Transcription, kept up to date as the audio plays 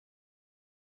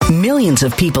Millions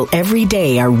of people every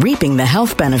day are reaping the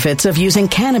health benefits of using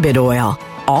cannabis oil,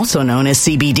 also known as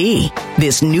CBD.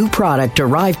 This new product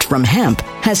derived from hemp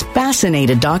has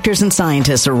fascinated doctors and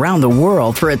scientists around the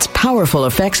world for its powerful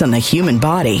effects on the human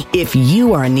body. If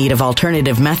you are in need of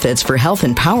alternative methods for health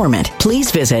empowerment, please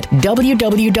visit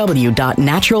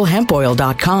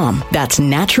www.naturalhempoil.com. That's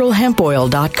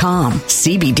naturalhempoil.com.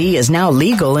 CBD is now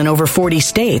legal in over 40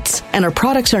 states, and our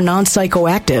products are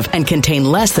non-psychoactive and contain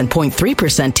less than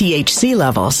 0.3% THC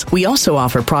levels. We also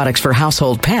offer products for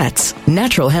household pets.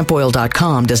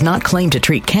 Naturalhempoil.com does not claim to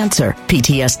treat cancer,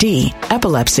 PTSD,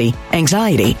 epilepsy,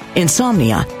 anxiety,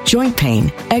 insomnia, joint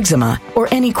pain, eczema, or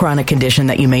any chronic condition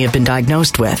that you may have been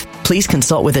diagnosed with. Please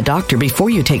consult with a doctor before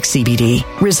you take CBD.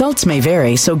 Results may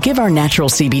vary, so give our natural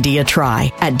CBD a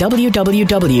try at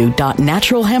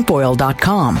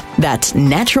www.naturalhempoil.com. That's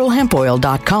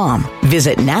naturalhempoil.com.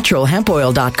 Visit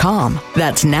naturalhempoil.com.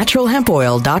 That's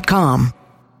naturalhempoil.com.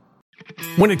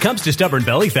 When it comes to stubborn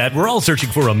belly fat, we're all searching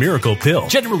for a miracle pill.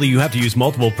 Generally, you have to use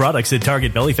multiple products that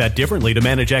target belly fat differently to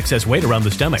manage excess weight around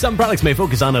the stomach. Some products may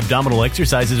focus on abdominal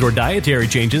exercises or dietary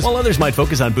changes, while others might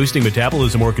focus on boosting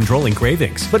metabolism or controlling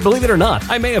cravings. But believe it or not,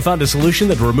 I may have found a solution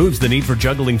that removes the need for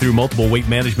juggling through multiple weight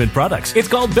management products. It's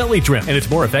called Belly Trim, and it's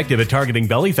more effective at targeting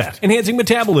belly fat, enhancing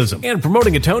metabolism, and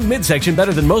promoting a toned midsection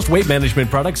better than most weight management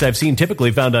products I've seen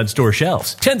typically found on store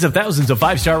shelves. Tens of thousands of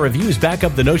 5-star reviews back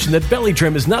up the notion that Belly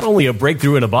Trim is not only a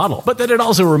breakthrough in a bottle, but that it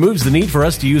also removes the need for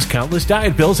us to use countless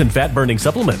diet pills and fat-burning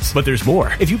supplements. But there's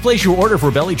more. If you place your order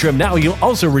for Belly Trim now, you'll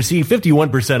also receive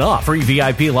 51% off, free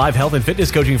VIP live health and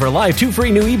fitness coaching for life, 2 free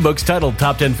new ebooks titled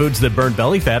Top 10 Foods That Burn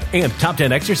Belly Fat and Top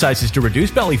 10 Exercises to Reduce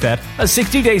Belly Fat, a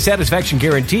 60-day satisfaction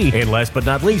guarantee, and last but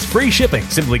not least, free shipping.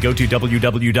 Simply go to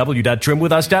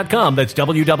www.trimwithus.com. That's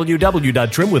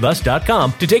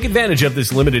www.trimwithus.com to take advantage of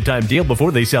this limited time deal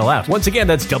before they sell out. Once again,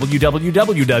 that's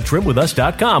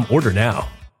www.trimwithus.com. Order now.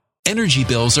 Energy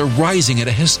bills are rising at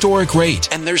a historic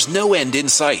rate, and there's no end in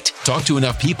sight. Talk to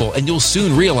enough people, and you'll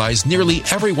soon realize nearly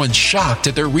everyone's shocked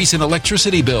at their recent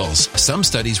electricity bills. Some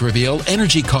studies reveal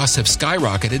energy costs have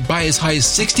skyrocketed by as high as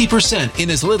 60%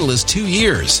 in as little as 2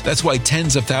 years. That's why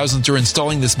tens of thousands are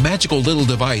installing this magical little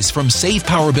device from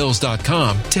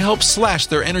SavePowerBills.com to help slash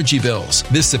their energy bills.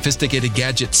 This sophisticated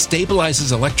gadget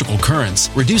stabilizes electrical currents,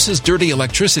 reduces dirty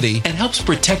electricity, and helps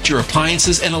protect your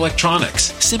appliances and electronics.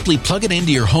 Simply plug it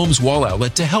into your home's wall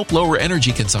outlet to help lower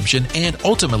energy consumption and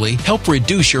ultimately help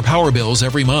reduce your power bills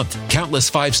every month.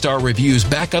 Countless 5-star reviews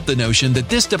back up the notion that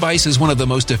this device is one of the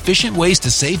most efficient ways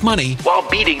to save money while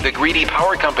beating the greedy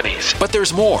power companies. But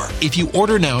there's more. If you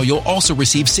order now, you'll also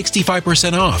receive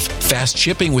 65% off, fast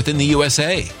shipping within the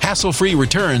USA, hassle-free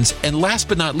returns, and last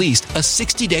but not least, a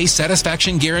 60-day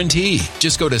satisfaction guarantee.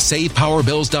 Just go to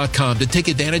SavePowerBills.com to take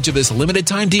advantage of this limited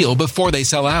time deal before they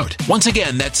sell out. Once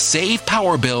again, that's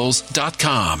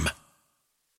SavePowerBills.com.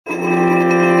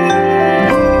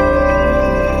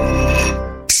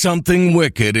 Something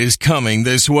wicked is coming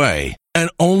this way,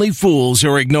 and only fools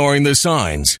are ignoring the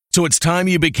signs. So it's time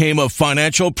you became a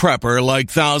financial prepper like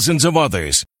thousands of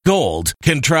others. Gold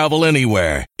can travel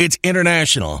anywhere. It's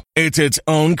international. It's its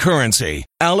own currency.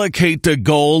 Allocate to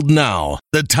gold now,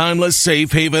 the timeless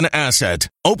safe haven asset.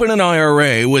 Open an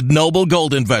IRA with Noble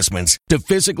Gold Investments to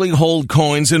physically hold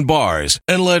coins and bars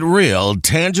and let real,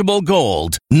 tangible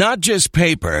gold, not just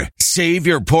paper, save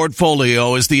your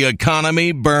portfolio as the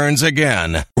economy burns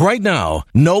again. Right now,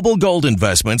 Noble Gold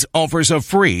Investments offers a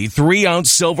free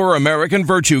 3-ounce silver American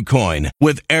Virtue coin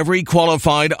with every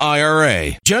qualified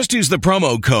IRA. Just use the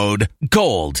promo code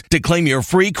GOLD to claim your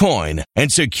free coin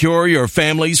and secure your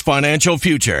family's financial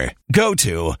future. Go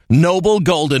to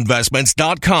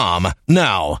noblegoldinvestments.com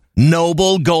now.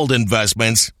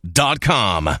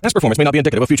 noblegoldinvestments.com. Past performance may not be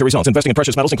indicative of future results. Investing in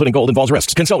precious metals, including gold, involves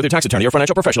risks. Consult with your tax attorney or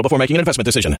financial professional before making an investment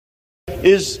decision.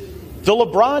 Is the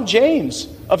LeBron James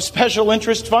of special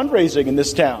interest fundraising in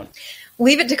this town.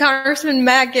 Leave it to Congressman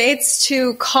Matt Gaetz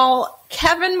to call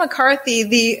Kevin McCarthy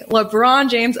the LeBron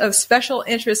James of special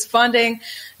interest funding.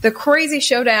 The crazy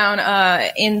showdown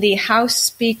in the House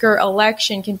Speaker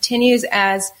election continues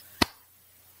as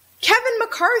Kevin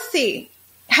McCarthy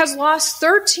has lost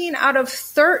 13 out of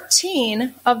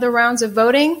 13 of the rounds of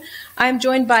voting. I'm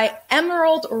joined by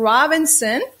Emerald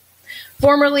Robinson,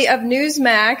 formerly of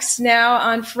Newsmax, now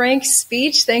on Frank's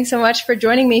Speech. Thanks so much for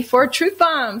joining me for Truth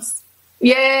Bombs.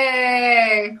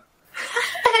 Yay!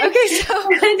 Okay, so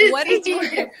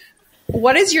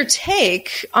what is your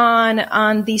take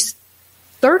on these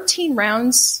 13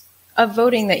 rounds of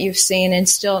voting that you've seen and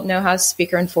still no House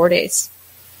Speaker in 4 days?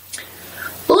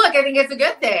 Look, I think it's a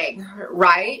good thing,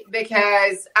 right?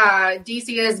 Because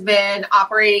DC has been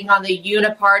operating on the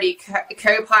uniparty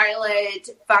co-pilot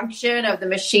function of the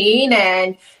machine,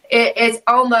 and it's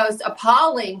almost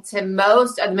appalling to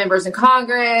most of the members in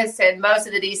Congress and most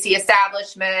of the DC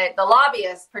establishment, the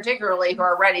lobbyists particularly, who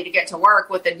are ready to get to work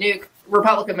with the new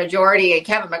Republican majority and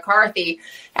Kevin McCarthy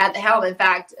at the helm. In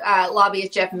fact,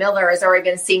 lobbyist Jeff Miller has already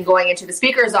been seen going into the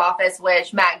Speaker's office,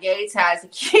 which Matt Gaetz has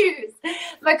accused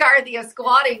McCarthy of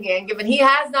squatting in, given he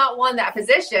has not won that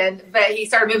position, but he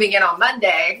started moving in on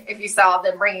Monday, if you saw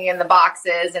them bringing in the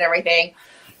boxes and everything.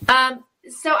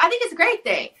 So I think it's a great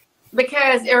thing,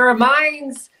 because it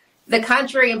reminds the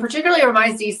country, and particularly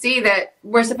reminds DC, that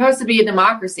we're supposed to be a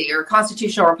democracy or a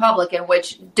constitutional republic in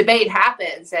which debate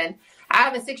happens. And I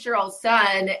have a 6-year-old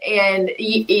son, and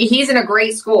he's in a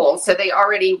great school. So they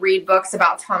already read books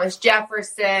about Thomas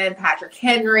Jefferson, Patrick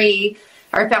Henry,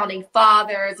 our founding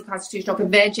fathers, the Constitutional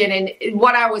Convention. And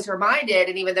what I was reminded,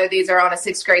 and even though these are on a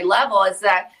 6th grade level, is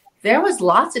that there was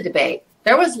lots of debate.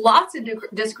 There was lots of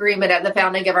disagreement at the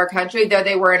founding of our country, though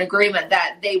they were in agreement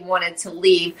that they wanted to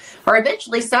leave, or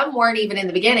eventually some weren't even in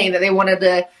the beginning, that they wanted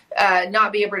to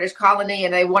not be a British colony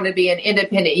and they wanted to be an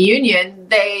independent union.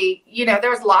 There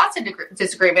was lots of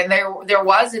disagreement. There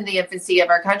was in the infancy of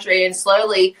our country, and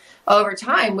slowly over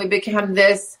time we become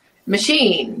this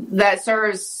machine that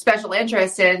serves special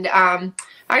interests. And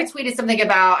I tweeted something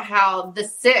about how the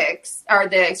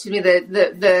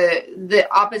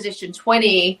opposition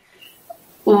 20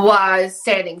 was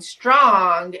standing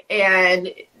strong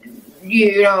and,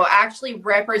 actually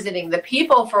representing the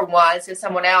people for once. And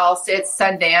someone else, it's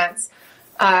Sundance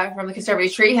from the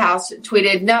Conservative Treehouse,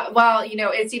 tweeted,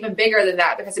 it's even bigger than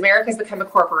that, because America's become a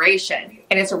corporation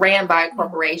and it's ran by a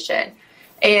corporation.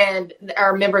 And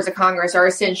our members of Congress are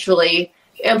essentially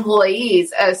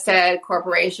employees of said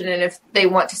corporation. And if they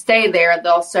want to stay there,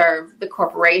 they'll serve the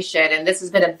corporation. And this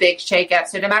has been a big shakeup.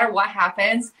 So no matter what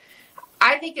happens,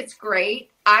 I think it's great.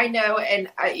 I know, and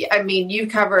I mean, you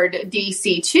covered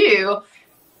DC too.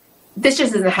 This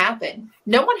just doesn't happen.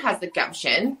 No one has the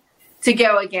gumption to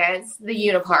go against the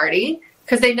uniparty,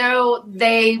 because they know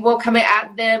they will come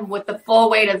at them with the full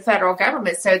weight of the federal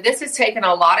government. So this has taken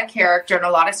a lot of character and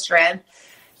a lot of strength.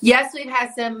 Yes, we've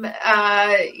had some,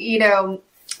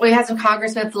 we had some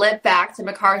congressmen flip back to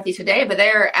McCarthy today, but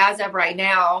they're, as of right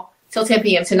now, till 10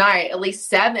 p.m. tonight, at least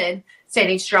 7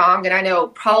 standing strong. And I know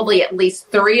probably at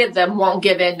least 3 of them won't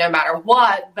give in no matter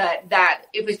what, but that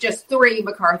if it's just 3,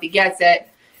 McCarthy gets it.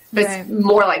 If it's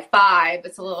more like 5,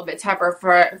 it's a little bit tougher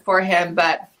for him,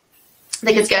 but I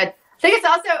think it's good.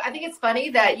 I think it's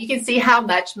funny that you can see how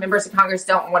much members of Congress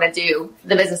don't want to do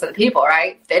the business of the people,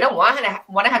 right? They don't want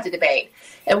to have to debate.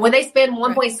 And when they spend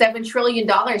 $1.7 trillion,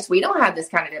 we don't have this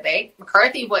kind of debate.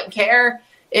 McCarthy wouldn't care.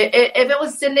 If it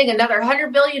was sending another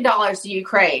 $100 billion to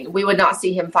Ukraine, we would not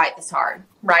see him fight this hard,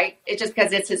 right? It's just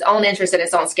because it's his own interest and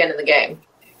his own skin in the game.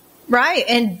 Right.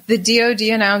 And the DOD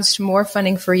announced more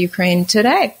funding for Ukraine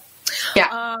today.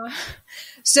 Yeah.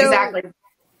 Exactly.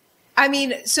 I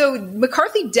mean, so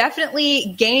McCarthy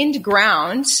definitely gained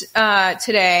ground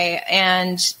today,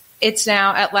 and it's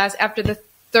now at last, after the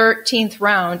 13th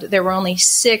round, there were only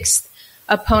 6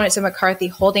 opponents of McCarthy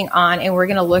holding on, and we're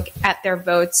going to look at their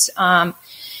votes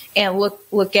and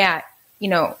look at,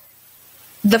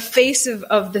 the face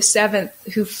of the 7th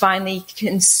who finally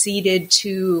conceded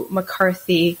to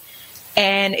McCarthy.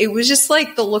 And it was just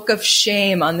like the look of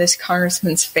shame on this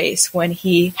congressman's face when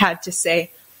he had to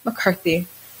say McCarthy,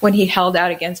 when he held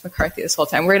out against McCarthy this whole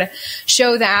time. We're going to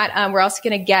show that. We're also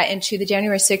going to get into the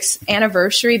January 6th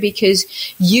anniversary, because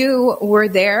you were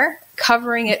there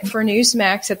covering it for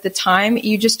Newsmax at the time.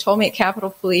 You just told me at Capitol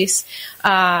Police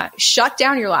shut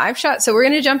down your live shot. So we're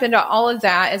going to jump into all of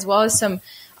that, as well as some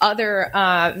other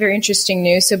very interesting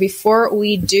news. So before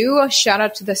we do, a shout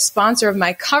out to the sponsor of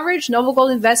my coverage. Noble Gold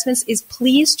Investments is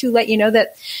pleased to let you know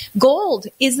that gold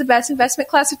is the best investment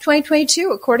class of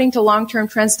 2022. According to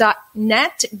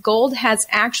longtermtrends.net, gold has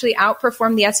actually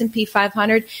outperformed the S&P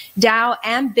 500, Dow,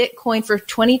 and Bitcoin for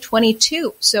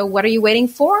 2022. So what are you waiting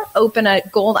for? Open a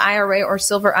gold IRA or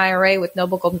silver IRA with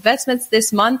Noble Gold Investments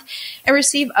this month and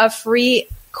receive a free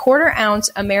 1/4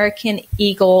 ounce American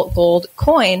Eagle gold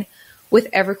coin with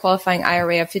every qualifying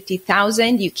IRA of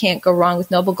 $50,000. You can't go wrong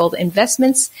with Noble Gold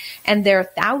Investments, and there are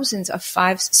thousands of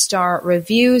 5-star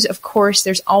reviews. Of course,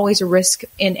 there's always a risk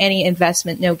in any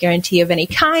investment, no guarantee of any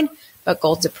kind, but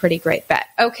gold's a pretty great bet.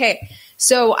 Okay,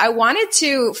 so I wanted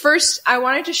to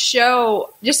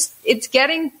show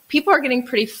people are getting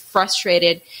pretty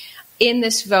frustrated in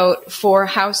this vote for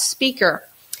House Speaker.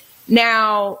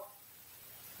 Now,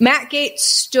 Matt Gaetz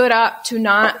stood up to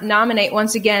nominate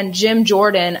once again Jim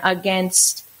Jordan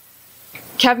against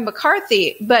Kevin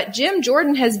McCarthy, but Jim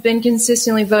Jordan has been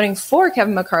consistently voting for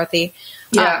Kevin McCarthy.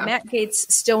 Yeah. Matt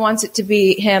Gaetz still wants it to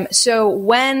be him. So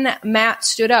when Matt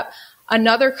stood up,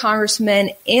 another congressman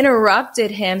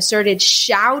interrupted him, started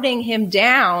shouting him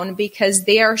down because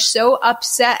they are so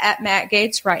upset at Matt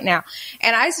Gaetz right now.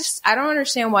 And I don't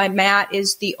understand why Matt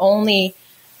is the only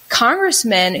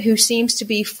congressman who seems to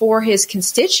be for his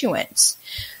constituents.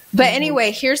 But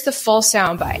anyway, here's the full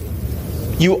soundbite.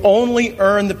 You only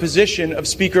earn the position of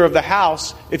Speaker of the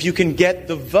House if you can get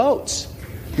the votes.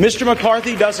 Mr.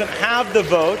 McCarthy doesn't have the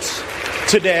votes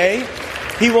today.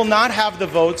 He will not have the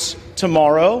votes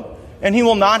tomorrow. And he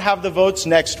will not have the votes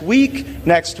next week,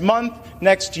 next month,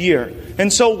 next year.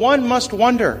 And so one must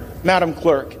wonder, Madam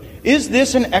Clerk, is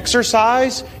this an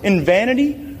exercise in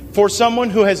vanity for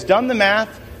someone who has done the math,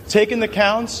 taken the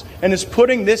counts, and is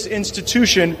putting this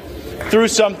institution through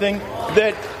something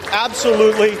that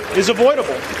absolutely is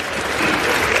avoidable?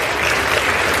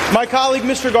 My colleague,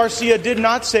 Mr. Garcia, did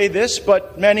not say this,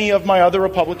 but many of my other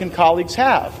Republican colleagues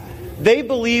have. They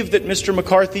believe that Mr.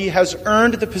 McCarthy has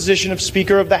earned the position of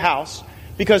Speaker of the House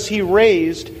because he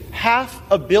raised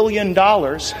 $500 million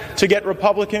to get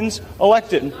Republicans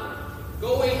elected.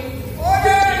 Going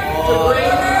order to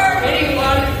bring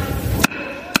anyone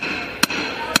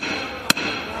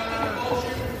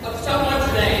of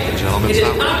someone's name. It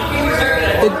is not being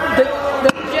recognized. The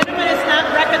gentleman is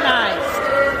not recognized.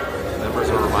 Members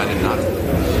are reminded not to.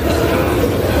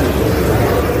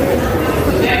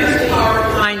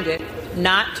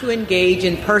 Not to engage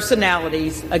in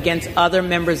personalities against other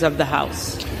members of the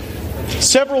House.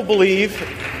 Several believe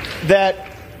that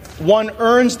one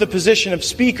earns the position of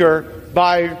Speaker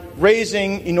by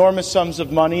raising enormous sums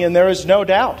of money, and there is no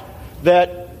doubt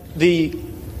that the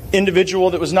individual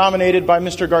that was nominated by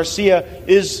Mr. Garcia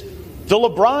is the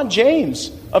LeBron James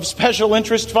of special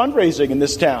interest fundraising in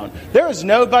this town. There is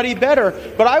nobody better,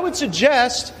 but I would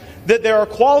suggest that there are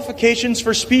qualifications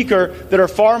for Speaker that are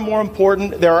far more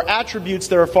important. There are attributes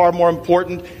that are far more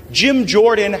important. Jim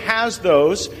Jordan has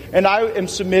those, and I am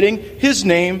submitting his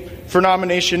name for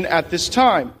nomination at this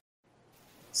time.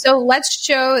 So let's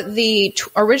show the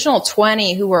original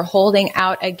 20 who were holding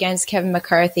out against Kevin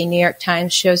McCarthy. New York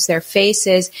Times shows their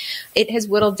faces. It has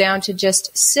whittled down to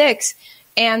just 6.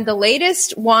 And the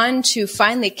latest one to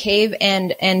finally cave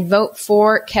and vote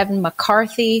for Kevin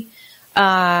McCarthy,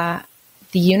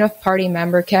 the Uniparty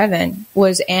member, Kevin,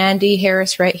 was Andy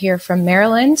Harris right here from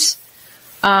Maryland.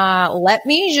 Let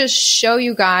me just show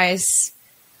you guys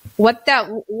what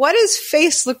his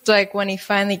face looked like when he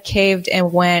finally caved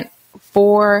and went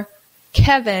for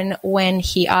Kevin when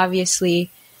he obviously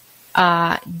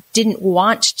didn't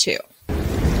want to.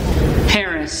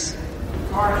 Harris.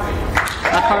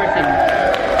 McCarthy.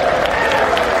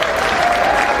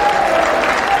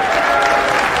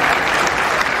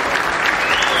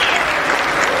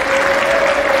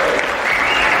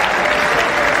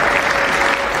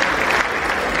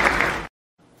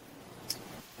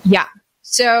 Yeah,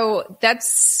 so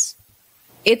it's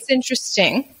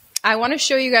interesting. I want to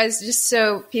show you guys just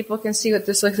so people can see what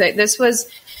this looks like. This was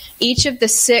each of the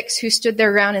 6 who stood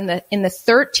their ground in the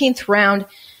 13th round.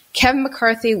 Kevin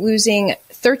McCarthy losing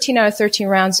 13 out of 13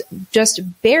 rounds just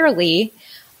barely,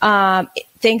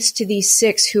 thanks to these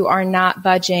 6 who are not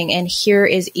budging. And here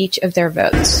is each of their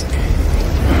votes.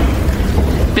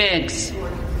 Biggs.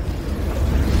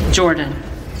 Jordan.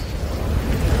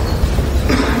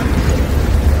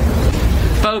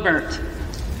 Boebert.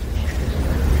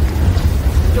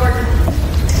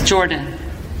 Jordan.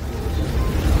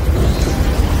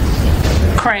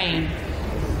 Crane.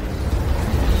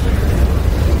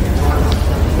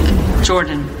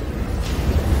 Jordan.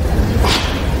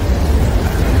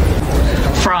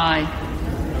 Fry.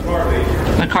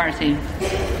 McCarthy.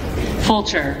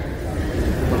 Fulcher.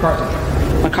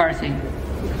 McCarthy.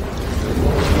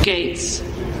 Gates.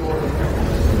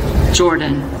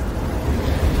 Jordan.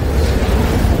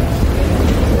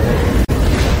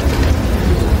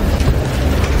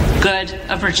 Good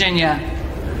of Virginia.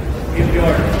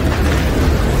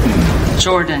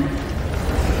 Jordan.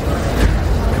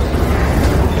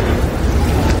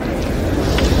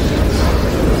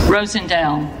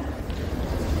 Rosendale.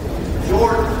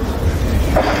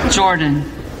 Jordan.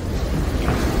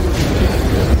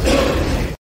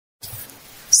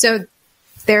 So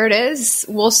there it is.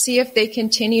 We'll see if they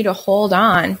continue to hold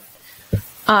on.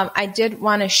 I did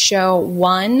want to show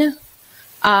one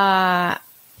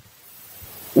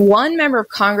member of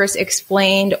Congress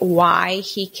explained why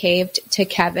he caved to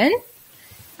Kevin.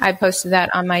 I posted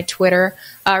that on my Twitter.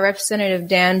 Representative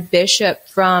Dan Bishop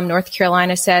from North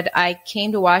Carolina said, "I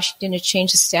came to Washington to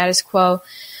change the status quo.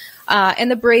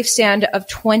 And the brave stand of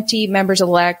 20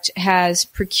 members-elect has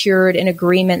procured an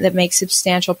agreement that makes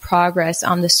substantial progress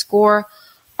on the score.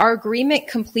 Our agreement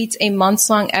completes a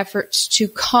months-long effort to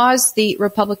cause the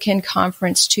Republican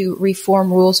conference to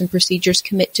reform rules and procedures,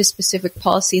 commit to specific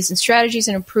policies and strategies,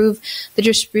 and improve the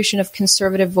distribution of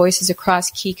conservative voices across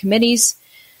key committees.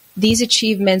 These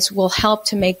achievements will help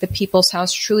to make the People's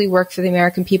House truly work for the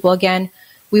American people. Again,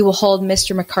 we will hold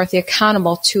Mr. McCarthy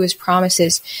accountable to his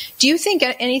promises. Do you think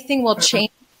anything will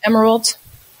change, Emerald?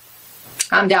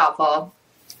 I'm doubtful.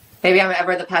 Maybe I'm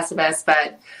ever the pessimist,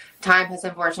 but time has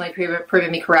unfortunately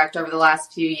proven me correct over the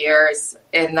last few years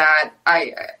in that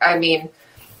I mean,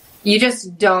 you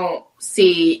just don't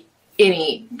see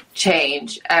any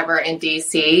change ever in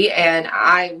DC. And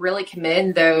I really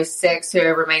commend those 6 who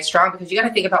remain strong, because you got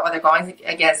to think about what they're going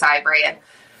against, Ivory. And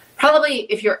probably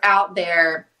if you're out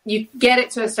there, you get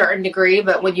it to a certain degree,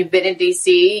 but when you've been in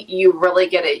DC, you really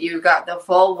get it. You got the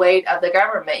full weight of the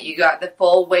government. You got the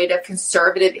full weight of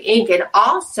conservative ink. And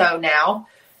also now,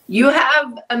 you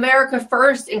have America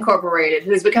First Incorporated,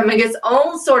 who's becoming its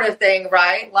own sort of thing,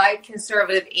 right? Like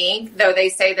Conservative Inc., though they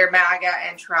say they're MAGA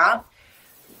and Trump,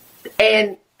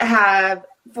 and have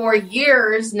for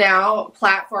years now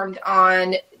platformed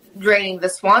on draining the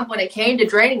swamp. When it came to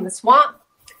draining the swamp,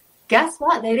 guess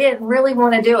what? They didn't really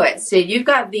want to do it. So you've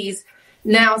got these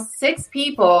now 6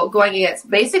 people going against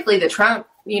basically the Trump,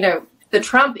 the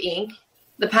Trump Inc.,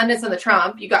 the pundits and the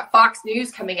Trump. You got Fox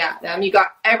News coming at them. You got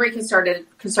every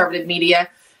conservative media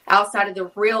outside of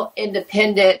the real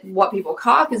independent, what people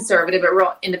call conservative, but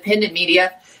real independent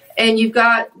media. And you've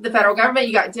got the federal government,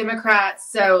 you got Democrats.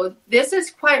 So this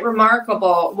is quite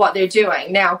remarkable what they're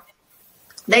doing. Now,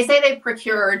 they say they've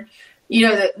procured,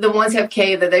 the ones who have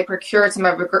caved, that they procured some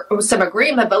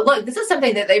agreement. But look, this is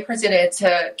something that they presented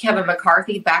to Kevin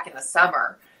McCarthy back in the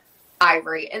summer,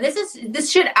 Ivory. And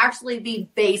this should actually be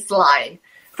baseline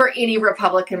for any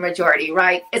Republican majority,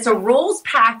 right? It's a rules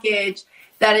package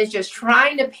that is just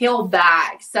trying to peel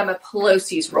back some of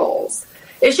Pelosi's rules.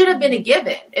 It should have been a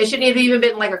given. It shouldn't have even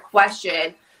been like a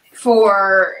question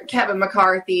for Kevin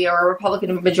McCarthy or a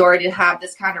Republican majority to have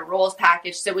this kind of rules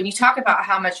package. So when you talk about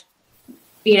how much,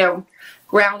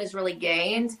 ground is really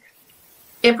gained,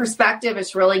 in perspective,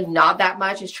 it's really not that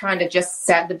much. It's trying to just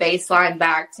set the baseline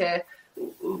back to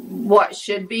what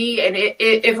should be. And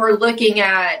if we're looking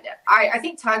at, I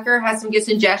think Tucker has some good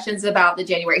suggestions about the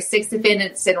January 6th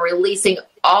defendants and releasing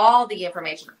all the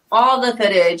information, all the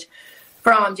footage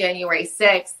from January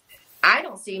 6th. I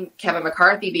don't see Kevin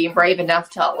McCarthy being brave enough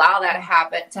to allow that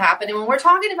to happen. And when we're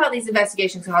talking about these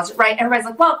investigations, right, everybody's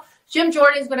like, well, Jim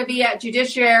Jordan's going to be at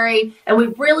Judiciary, and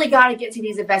we've really got to get to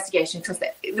these investigations because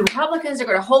the Republicans are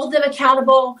going to hold them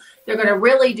accountable. They're going to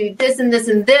really do this and this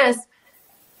and this.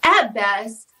 At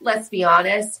best, let's be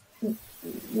honest,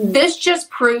 this just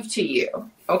proved to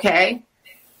you, okay,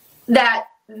 that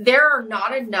there are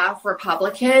not enough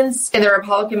Republicans in the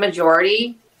Republican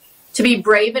majority to be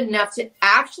brave enough to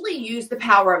actually use the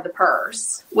power of the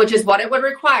purse, which is what it would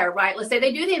require, right? Let's say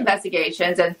they do the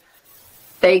investigations and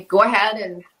they go ahead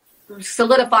and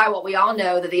solidify what we all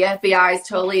know, that the FBI is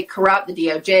totally corrupt, the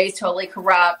DOJ is totally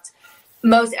corrupt,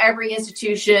 most every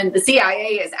institution, the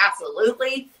CIA is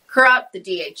absolutely corrupt, the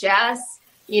DHS,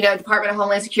 Department of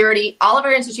Homeland Security, all of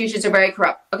our institutions are very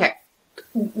corrupt. Okay,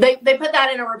 they put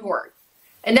that in a report.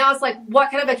 And now it's like, what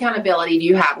kind of accountability do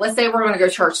you have? Let's say we're going to go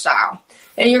church style.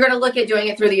 And you're going to look at doing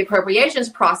it through the appropriations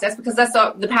process because that's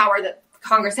the power that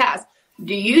Congress has.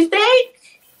 Do you think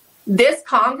this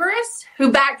Congress,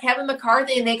 who backed Kevin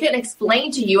McCarthy, and they couldn't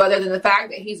explain to you other than the fact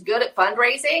that he's good at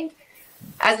fundraising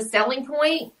as a selling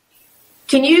point,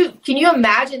 can you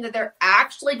imagine that they're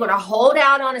actually going to hold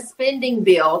out on a spending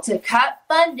bill to cut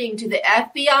funding to the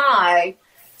FBI,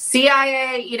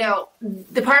 CIA,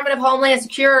 Department of Homeland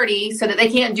Security, so that they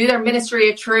can't do their Ministry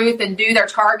of Truth and do their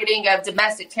targeting of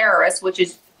domestic terrorists, which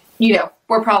is,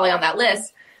 we're probably on that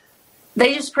list.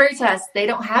 They just proved to us they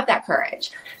don't have that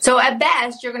courage. So at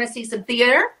best, you're going to see some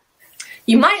theater.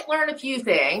 You might learn a few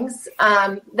things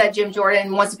that Jim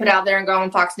Jordan wants to put out there and go on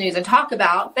Fox News and talk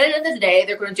about. But at the end of the day,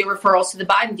 they're going to do referrals to the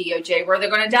Biden DOJ where they're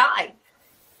going to die.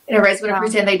 And everybody's going to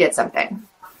pretend they did something.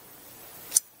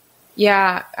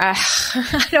 Yeah,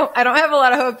 I don't have a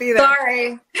lot of hope either.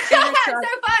 Sorry. It's so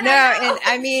fun. No, and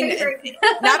I mean,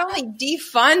 not only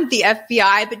defund the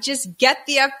FBI, but just get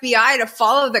the FBI to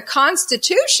follow the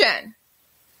Constitution.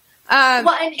 And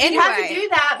you have to do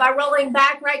that by rolling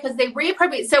back, right? Because they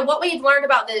reappropriate. So what we've learned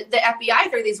about the FBI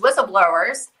through these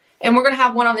whistleblowers, and we're going to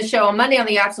have one on the show on Monday on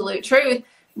the Absolute Truth,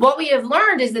 what we have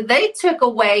learned is that they took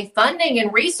away funding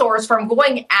and resource from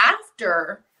going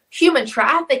after human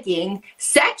trafficking,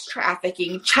 sex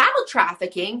trafficking, child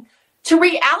trafficking to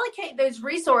reallocate those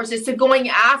resources to going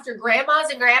after grandmas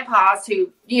and grandpas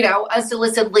who,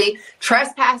 unsolicitedly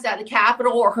trespassed at the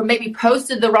Capitol or who maybe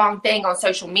posted the wrong thing on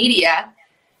social media,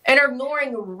 and are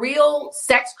ignoring real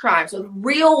sex crimes with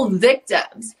real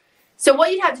victims. So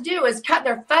what you'd have to do is cut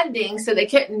their funding so they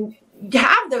couldn't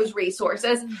have those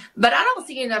resources. But I don't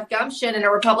see enough gumption in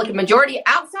a Republican majority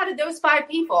outside of those 5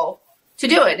 people to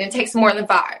do it. And it takes more than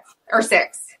 5 or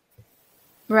 6.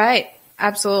 Right.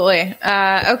 Absolutely.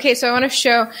 Okay, so I want to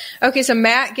show. Okay, so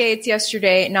Matt Gaetz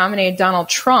yesterday nominated Donald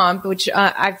Trump, which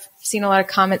I've seen a lot of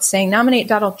comments saying nominate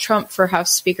Donald Trump for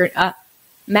House Speaker.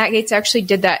 Matt Gaetz actually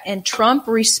did that, and Trump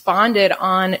responded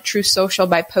on Truth Social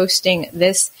by posting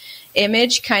this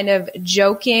image, kind of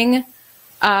joking.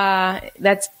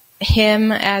 That's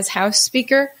him as House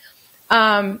Speaker.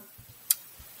 But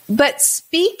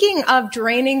speaking of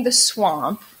draining the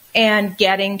swamp and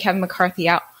getting Kevin McCarthy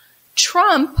out,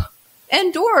 Trump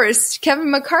endorsed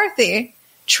Kevin McCarthy.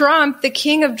 Trump, the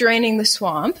king of draining the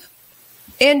swamp,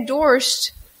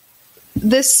 endorsed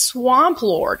this swamp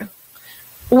lord,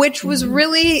 which was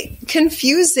really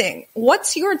confusing.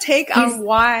 What's your take on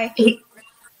why?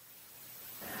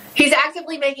 He's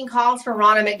actively making calls for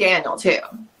Ronna McDaniel, too.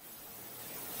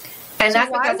 And so that's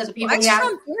because of the people he has. Why is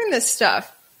Trump doing this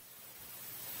stuff?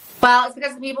 Well, it's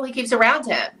because of the people he keeps around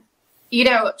him.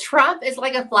 Trump is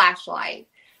like a flashlight.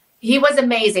 He was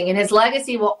amazing, and his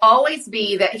legacy will always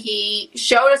be that he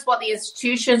showed us what the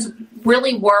institutions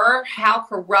really were, how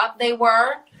corrupt they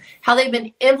were, how they've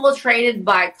been infiltrated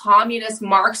by communist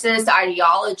Marxist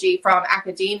ideology from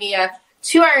academia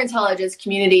to our intelligence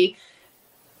community.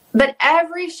 But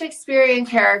every Shakespearean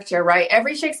character, right,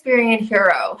 every Shakespearean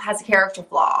hero has a character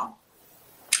flaw.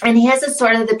 And he has a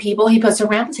sort of the people he puts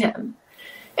around him.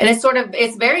 And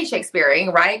it's very Shakespearean,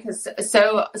 right? Because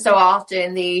so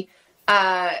often the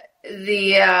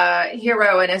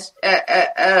hero in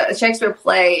a Shakespeare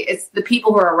play, it's the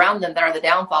people who are around them that are the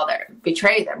downfall, that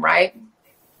betray them, right?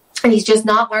 And he's just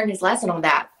not learned his lesson on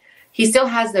that. He still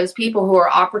has those people who are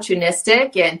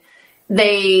opportunistic, and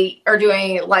they are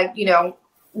doing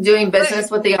doing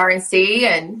business with the RNC.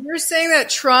 And you're saying that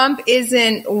Trump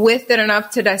isn't with it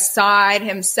enough to decide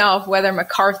himself whether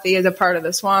McCarthy is a part of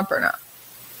the swamp or not.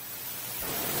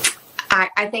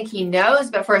 I think he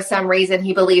knows, but for some reason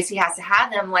he believes he has to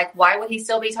have them. Like, why would he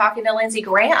still be talking to Lindsey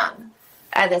Graham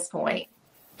at this point?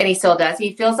 And he still does.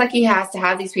 He feels like he has to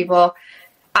have these people.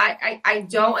 I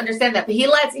don't understand that, but he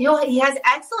has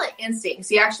excellent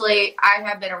instincts. I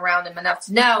have been around him enough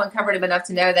to know and covered him enough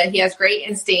to know that he has great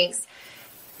instincts,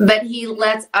 but he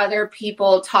lets other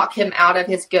people talk him out of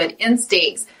his good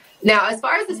instincts. Now, as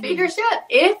far as the speakership,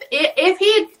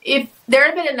 if there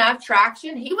had been enough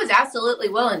traction, he was absolutely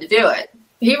willing to do it.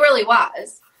 He really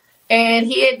was. And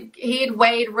he had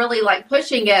weighed really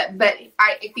pushing it, but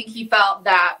I think he felt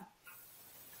that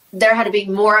there had to be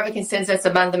more of a consensus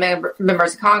among the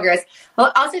members of Congress.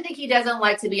 I also think he doesn't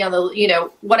like to be on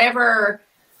the, whatever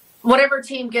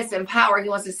team gets in power, he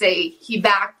wants to say he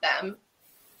backed them.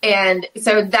 And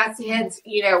so that's his,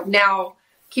 now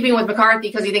keeping with McCarthy,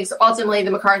 because he thinks ultimately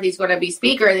the McCarthy is going to be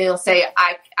speaker, and he'll say,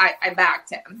 I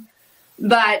backed him.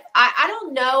 But I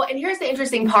don't know. And here's the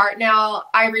interesting part now,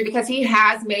 Ivory, because he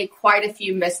has made quite a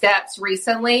few missteps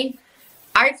recently.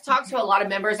 I've talked to a lot of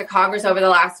members of Congress over the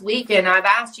last week, and I've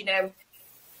asked,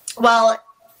 well,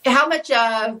 how much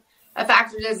of a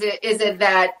factor is it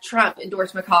that Trump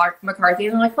endorsed McCarthy?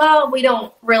 And they're like, well, we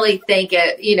don't really think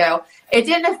it, it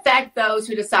didn't affect those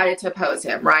who decided to oppose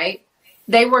him, right?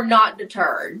 They were not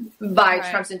deterred by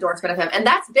Trump's endorsement of him. And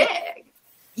that's big.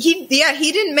 He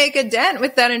didn't make a dent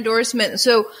with that endorsement.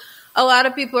 So a lot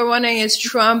of people are wondering, is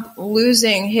Trump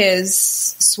losing his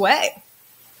sway?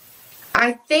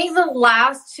 I think the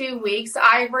last 2 weeks,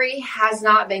 Ivory, has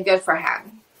not been good for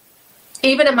him,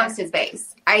 even amongst his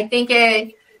base. I think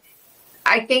that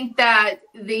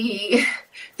the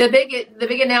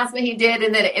big announcement he did,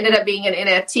 and then it ended up being an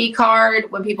NFT card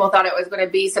when people thought it was going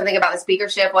to be something about the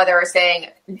speakership, whether it was saying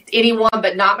anyone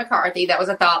but not McCarthy. That was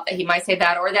a thought that he might say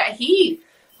that, or that he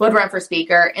would run for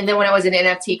speaker. And then when it was an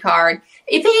NFT card,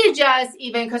 if he had just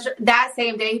because that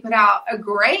same day he put out a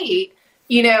great,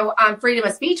 freedom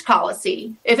of speech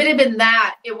policy. If it had been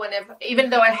that, it wouldn't have, even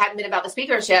though it hadn't been about the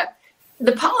speakership,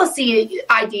 the policy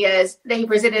ideas that he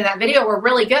presented in that video were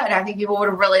really good. I think people would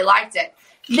have really liked it.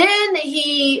 Then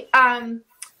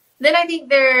then I think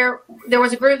there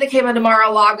was a group that came into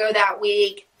Mar-a-Lago that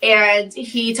week, and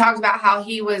he talked about how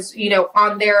he was,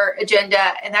 on their agenda,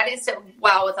 and that didn't sit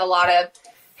well with a lot of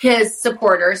his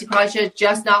supporters. He probably should have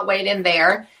just not weighed in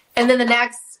there. And then the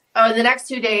next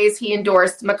 2 days, he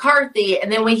endorsed McCarthy,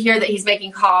 and then we hear that he's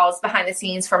making calls behind the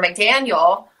scenes for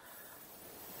McDaniel.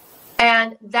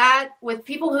 And that, with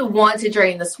people who want to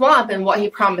drain the swamp and what he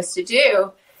promised to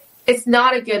do, it's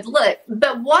not a good look.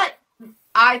 But what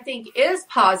I think is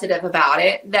positive about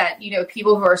it, that,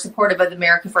 people who are supportive of the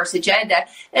America First agenda,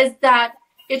 is that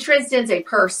it transcends a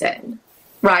person,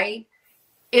 right?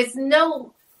 It's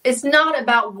not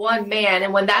about one man.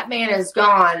 And when that man is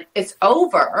gone, it's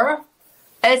over.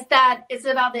 It's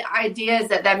about the ideas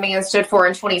that man stood for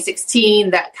in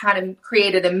 2016 that kind of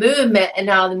created a movement, and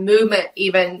now the movement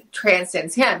even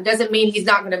transcends him. Doesn't mean he's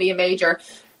not going to be a major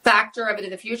factor of it in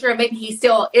the future, and maybe he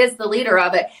still is the leader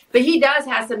of it, but he does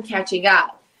have some catching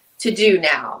up to do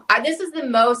now. This is the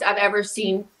most I've ever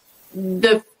seen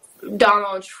the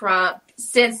Donald Trump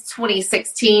since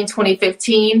 2016,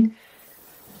 2015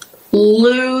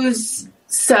 lose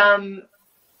some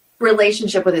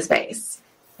relationship with his base.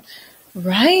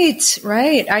 Right.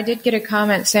 I did get a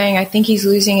comment saying, I think he's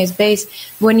losing his base.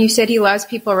 When you said he allows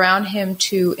people around him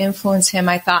to influence him,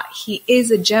 I thought he is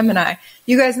a Gemini.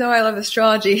 You guys know I love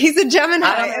astrology. He's a Gemini.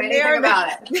 I don't know anything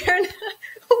about it.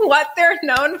 What they're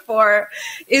known for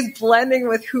is blending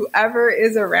with whoever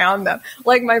is around them.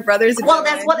 Like my brother's a Gemini.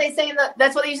 That's what they say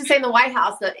that's what they used to say in the White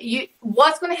House. That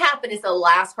what's going to happen is the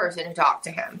last person who talked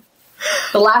to him,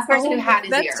 the last person who had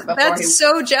his ear. That's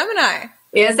so Gemini.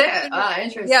 Is it? Oh,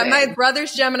 interesting. Yeah, my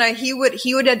brother's Gemini. He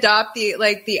would adopt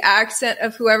the accent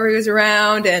of whoever he was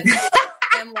around, and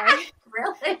like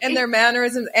really? And their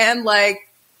mannerisms, and like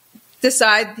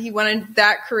decide he wanted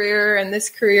that career and this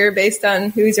career based on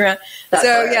who he's around. That's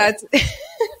so right. yeah, it's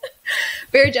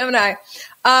very Gemini.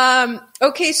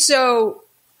 Okay, so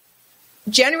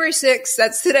January 6th,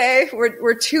 that's today.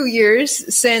 We're 2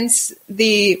 years since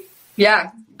the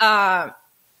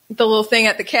little thing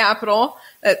at the Capitol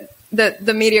that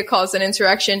the media calls an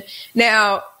insurrection.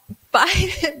 Now,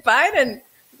 Biden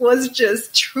was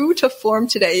just true to form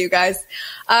today, you guys.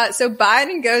 So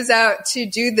Biden goes out to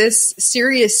do this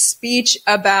serious speech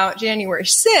about January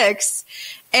 6th,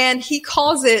 and he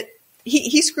calls it,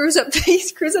 he screws up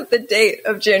the date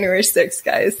of January 6th,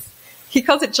 guys. He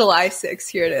calls it July 6th.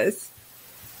 Here it is.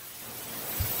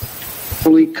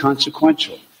 Fully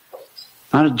consequential.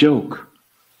 Not a joke.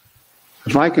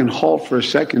 If I can halt for a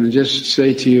second and just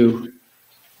say to you,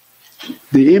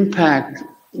 the impact,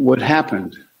 what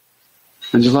happened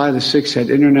on July the 6th had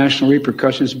international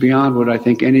repercussions beyond what I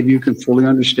think any of you can fully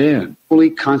understand. Fully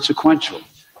consequential.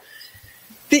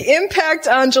 The impact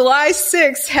on July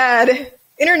 6th had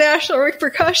international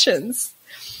repercussions.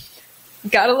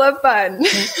 Gotta love Biden.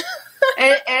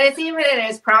 And it's even in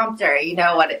his prompter. You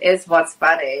know what it is, what's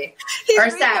funny. Or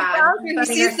sad. He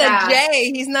sees the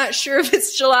J. He's not sure if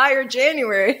it's July or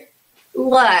January.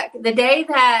 Look, the day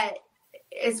that,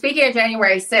 speaking of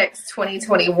January 6th,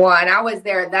 2021, I was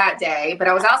there that day, but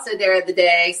I was also there the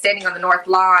day, standing on the North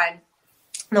Lawn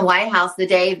in the White House, the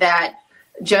day that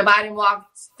Joe Biden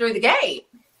walked through the gate.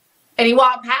 And he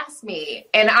walked past me.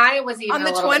 And I was even on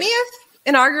the 20th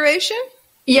inauguration?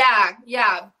 Yeah.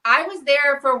 I was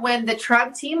there for when the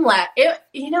Trump team left. That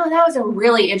was a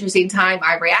really interesting time,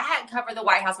 Ivory. I hadn't covered the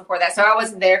White House before that, so I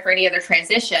wasn't there for any other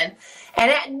transition.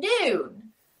 And at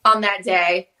noon on that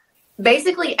day,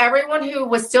 basically everyone who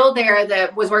was still there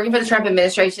that was working for the Trump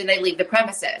administration, they leave the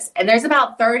premises. And there's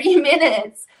about 30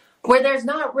 minutes where there's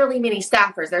not really many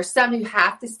staffers. There's some who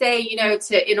have to stay,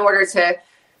 in order to,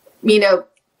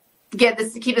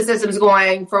 keep the systems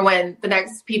going for when the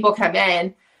next people come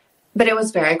in. But it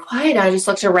was very quiet. I just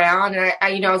looked around, and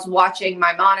I was watching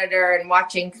my monitor and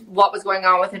watching what was going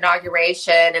on with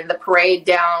inauguration and the parade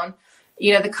down,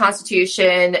 the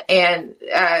Constitution and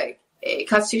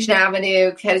Constitution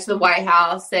Avenue headed to the White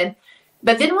House.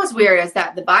 But then what's weird is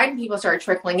that the Biden people started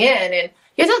trickling in, and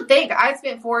you have to think, I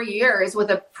spent 4 years with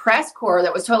a press corps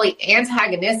that was totally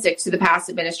antagonistic to the past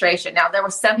administration. Now, there were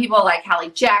some people like Hallie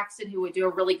Jackson who would do a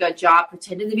really good job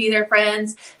pretending to be their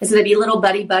friends, and so they'd be a little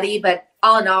buddy, but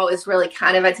all in all, it was really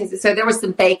kind of antagonistic. So there was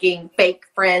some fake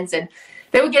friends, and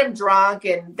they would get them drunk,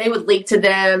 and they would leak to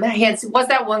them. Hence, was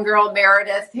that one girl,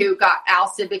 Meredith, who got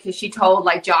ousted because she told,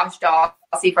 Josh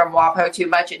Dawsey from WAPO too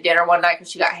much at dinner one night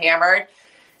because she got hammered?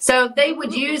 So they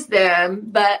would use them,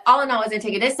 but all in all, it was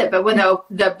antagonistic. But when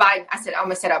the Biden, I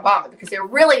almost said Obama, because they're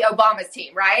really Obama's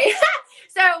team, right?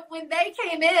 So when they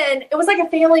came in, it was like a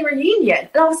family reunion.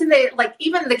 And all of a sudden,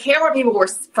 even the camera people were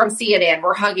from CNN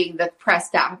were hugging the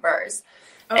press staffers.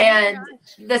 Oh, and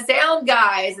the sound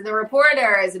guys and the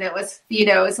reporters, and it was,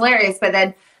 it was hilarious. But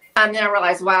then I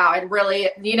realized, wow, it really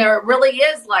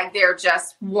is like they're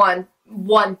just one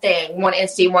thing, one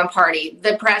entity, one party.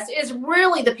 The press is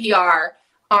really the PR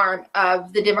arm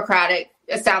of the Democratic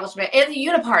establishment and the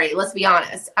uniparty, let's be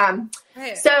honest.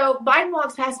 Right. So Biden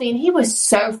walks past me, and he was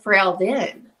so frail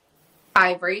then.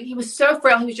 Ivory. He was so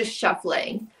frail, he was just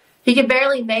shuffling. He could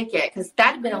barely make it because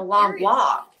that had been a long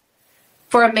walk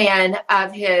for a man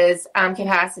of his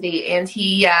capacity. And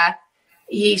he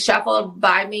shuffled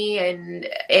by me,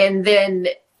 and then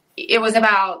it was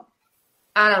about,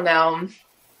 I don't know,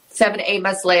 7 to 8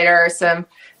 months later, some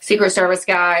Secret Service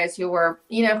guys who were,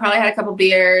 probably had a couple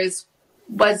beers,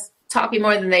 was talking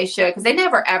more than they should, because they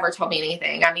never ever told me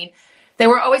anything. I mean, they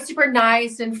were always super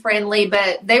nice and friendly,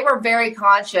 but they were very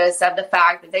conscious of the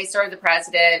fact that they served the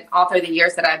president all through the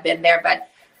years that I've been there. But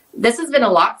this has been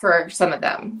a lot for some of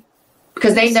them,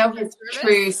 because they know his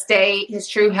true state, his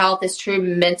true health, his true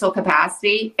mental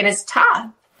capacity. And it's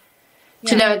tough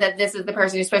to know that this is the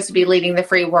person who's supposed to be leading the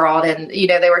free world. And,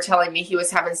 they were telling me he was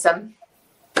having some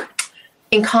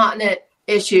incontinent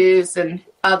issues and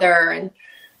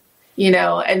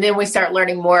and then we start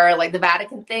learning more, like the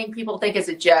Vatican thing, people think is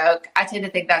a joke. I tend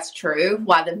to think that's true,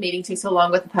 why the meeting took so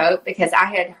long with the Pope, because I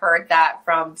had heard that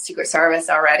from Secret Service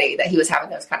already, that he was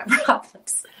having those kind of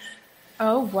problems.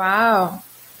 Oh, wow.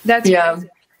 That's crazy.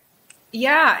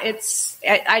 Yeah,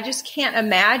 I just can't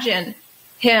imagine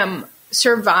him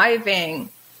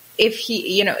surviving if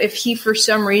he for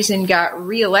some reason got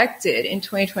reelected in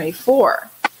 2024,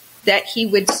 that he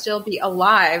would still be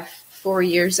alive 4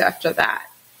 years after that,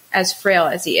 as frail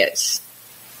as he is.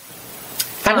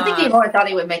 I don't think anyone thought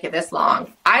he would make it this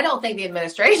long. I don't think the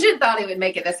administration thought he would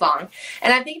make it this long.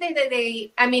 And I think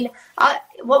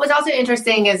what was also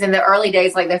interesting is in the early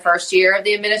days, like the first year of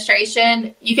the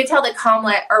administration, you could tell that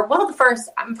Kamala,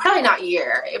 probably not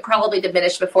year, it probably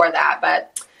diminished before that,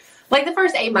 but like the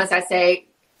first 8 months, I say,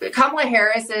 Kamala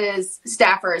Harris's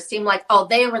staffers seemed like,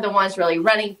 they were the ones really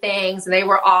running things, and they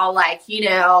were all like, you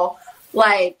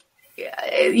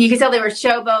could tell they were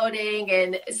showboating,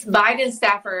 and Biden's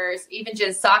staffers, even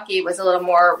Jen Psaki, was a little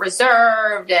more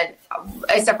reserved, and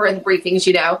except for in the briefings,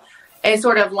 and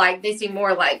sort of like they seemed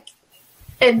more like.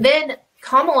 And then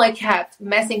Kamala kept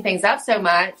messing things up so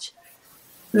much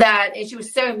and she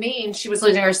was so mean, she was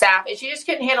losing her staff, and she just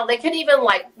couldn't handle. They couldn't even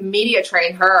media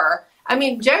train her. I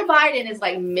mean, Joe Biden is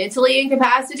mentally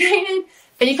incapacitated,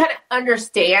 and you kind of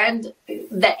understand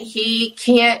that he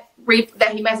can't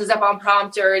that he messes up on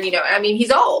prompter, and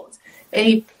he's old, and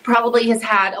he probably has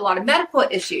had a lot of medical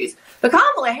issues. But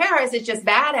Kamala Harris is just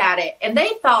bad at it, and they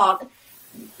thought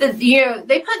that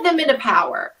they put them into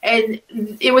power, and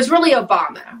it was really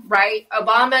Obama, right?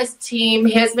 Obama's team,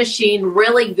 his machine,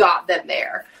 really got them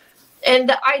there. And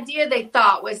the idea they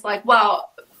thought was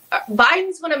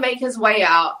Biden's going to make his way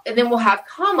out, and then we'll have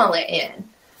Kamala in.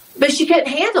 But she couldn't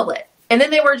handle it, and then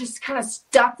they were just kind of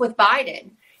stuck with Biden.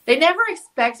 They never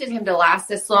expected him to last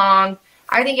this long.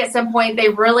 I think at some point they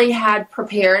really had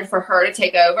prepared for her to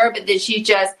take over, but then she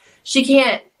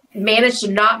can't manage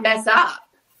to not mess up.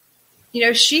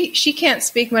 She can't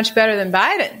speak much better than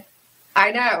Biden.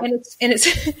 I know. And it's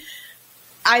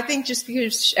I think just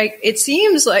because it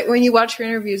seems like when you watch her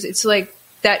interviews, it's like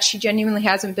that she genuinely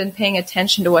hasn't been paying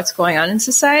attention to what's going on in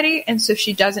society. And so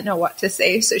she doesn't know what to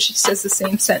say. So she says the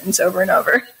same sentence over and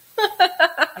over.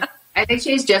 I think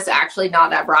she's just actually not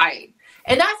that bright.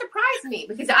 And that surprised me,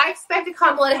 because I expected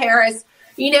Kamala Harris,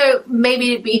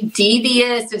 maybe to be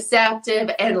devious,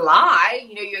 deceptive, and lie.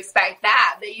 You expect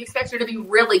that, but you expect her to be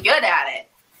really good at it.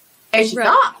 And she's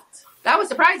not. That was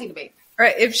surprising to me.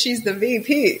 Right. If she's the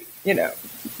VP,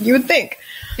 you would think.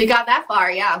 She got that far,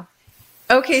 yeah.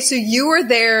 Okay, so you were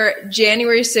there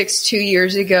January 6th, 2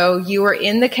 years ago. You were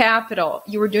in the Capitol.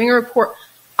 You were doing a report.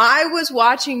 I was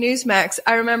watching Newsmax.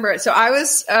 I remember it. So I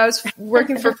was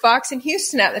working for Fox in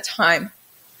Houston at the time.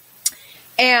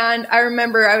 And I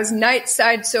remember I was night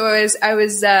side, so I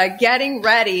was getting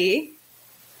ready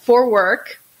for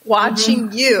work,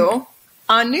 watching you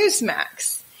on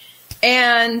Newsmax.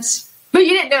 But you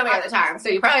didn't know me at the time, so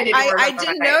you probably didn't remember. I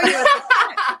didn't know you at the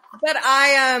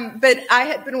time. But I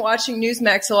had been watching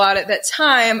Newsmax a lot at that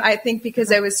time, I think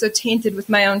because I was so tainted with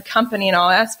my own company in all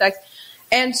aspects.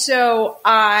 And so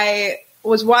I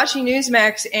was watching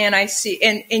Newsmax, and I see,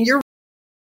 and you're.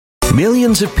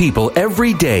 Millions of people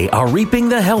every day are reaping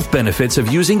the health benefits of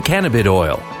using cannabis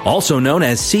oil, also known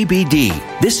as CBD.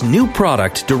 This new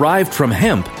product derived from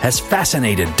hemp has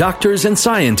fascinated doctors and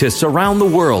scientists around the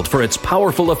world for its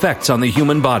powerful effects on the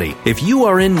human body. If you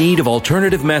are in need of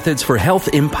alternative methods for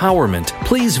health empowerment,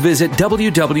 please visit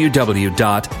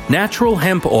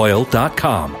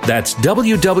www.naturalhempoil.com. That's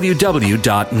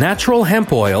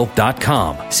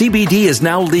www.naturalhempoil.com. CBD is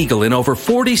now legal in over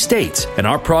 40 states, and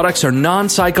our products are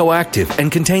non-psychoactive psychoactive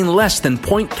and contain less than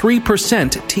 0.3%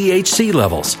 THC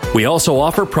levels. We also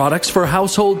offer products for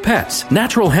household pets.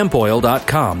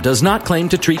 NaturalHempOil.com does not claim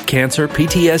to treat cancer,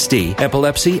 PTSD,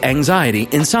 epilepsy, anxiety,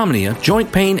 insomnia,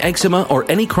 joint pain, eczema, or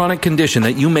any chronic condition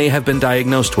that you may have been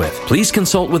diagnosed with. Please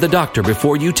consult with a doctor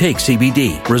before you take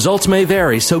CBD. Results may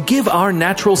vary, so give our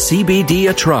natural CBD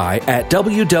a try at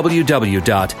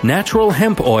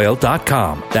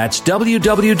www.naturalhempoil.com. That's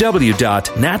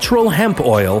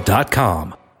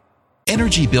www.naturalhempoil.com.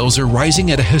 Energy bills are rising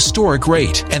at a historic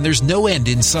rate, and there's no end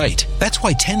in sight. That's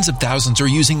why tens of thousands are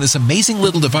using this amazing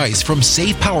little device from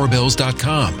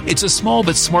SavePowerBills.com. It's a small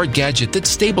but smart gadget that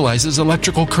stabilizes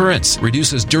electrical currents,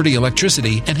 reduces dirty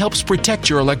electricity, and helps protect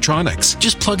your electronics.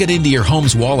 Just plug it into your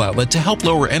home's wall outlet to help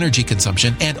lower energy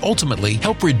consumption and ultimately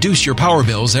help reduce your power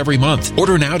bills every month.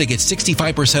 Order now to get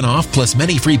 65% off plus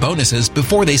many free bonuses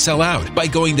before they sell out by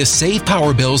going to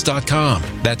SavePowerBills.com.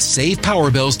 That's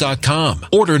SavePowerBills.com.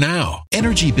 Order now.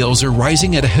 Energy bills are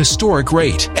rising at a historic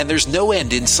rate, and there's no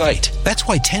end in sight. That's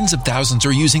why tens of thousands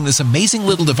are using this amazing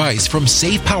little device from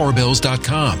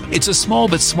SavePowerBills.com. It's a small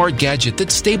but smart gadget that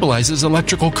stabilizes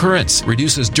electrical currents,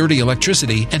 reduces dirty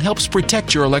electricity, and helps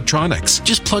protect your electronics.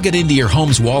 Just plug it into your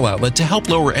home's wall outlet to help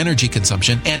lower energy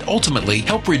consumption and ultimately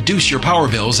help reduce your power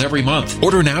bills every month.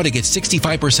 Order now to get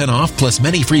 65% off plus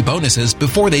many free bonuses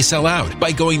before they sell out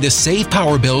by going to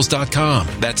SavePowerBills.com.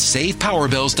 That's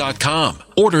SavePowerBills.com.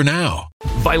 Order now.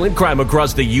 Violent crime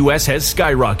across the U.S. has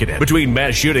skyrocketed. Between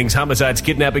mass shootings, homicides,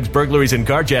 kidnappings, burglaries, and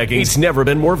carjackings, it's never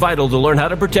been more vital to learn how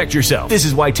to protect yourself. This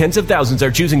is why tens of thousands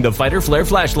are choosing the Fighter Flare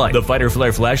flashlight. The Fighter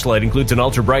Flare flashlight includes an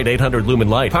ultra-bright 800-lumen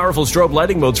light, powerful strobe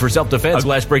lighting modes for self-defense, a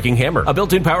glass-breaking hammer, a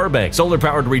built-in power bank,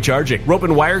 solar-powered recharging, rope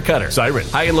and wire cutter, siren,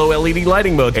 high and low LED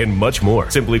lighting mode, and much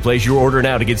more. Simply place your order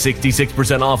now to get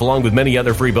 66% off along with many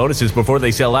other free bonuses before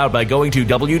they sell out by going to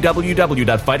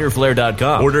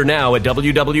www.fighterflare.com. Order now at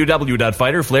www.fighterflare.com.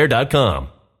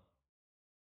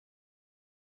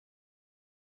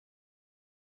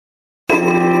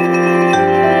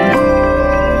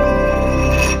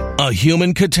 A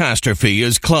human catastrophe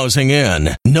is closing in.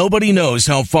 Nobody knows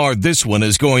how far this one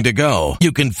is going to go.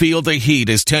 You can feel the heat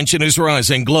as tension is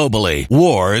rising globally.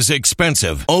 War is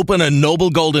expensive. Open a Noble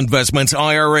Gold Investments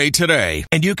IRA today,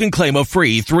 and you can claim a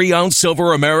free 3-ounce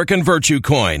silver American Virtue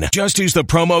coin. Just use the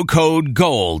promo code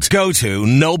GOLD. Go to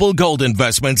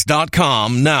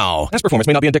noblegoldinvestments.com now. Past performance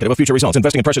may not be indicative of future results.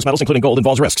 Investing in precious metals, including gold,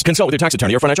 involves risks. Consult with your tax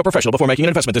attorney or financial professional before making an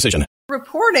investment decision.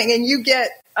 Reporting, and you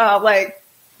get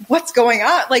what's going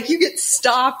on? Like, you get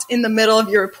stopped in the middle of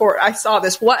your report. I saw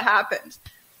this. What happened?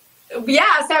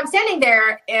 Yeah, so I'm standing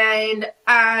there, and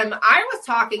I was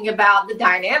talking about the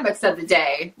dynamics of the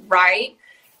day, right?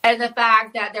 And the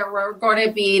fact that there were going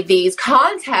to be these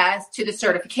contests to the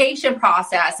certification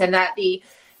process, and that the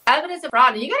evidence of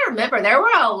fraud. And you got to remember, there were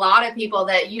a lot of people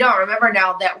that you don't remember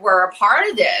now that were a part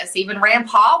of this. Even Rand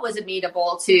Paul was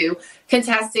amenable to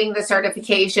contesting the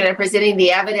certification and presenting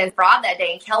the evidence fraud that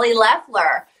day. And Kelly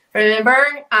Loeffler, remember,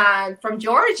 from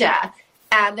Georgia.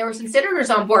 And there were some senators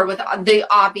on board with the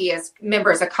obvious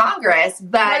members of Congress.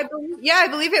 But I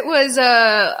believe it was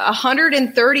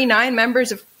 139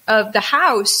 members of the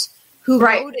House who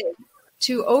voted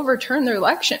to overturn their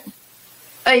election.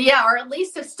 Or at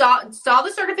least to stall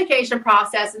the certification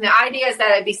process. And the idea is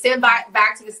that it'd be sent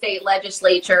back to the state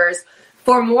legislatures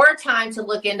for more time to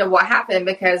look into what happened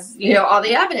because, all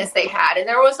the evidence they had. And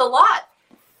there was a lot.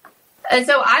 And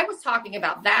so I was talking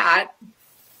about that.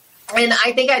 And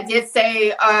I think I did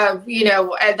say, at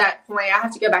that point, I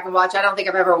have to go back and watch. I don't think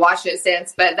I've ever watched it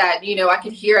since, but that, I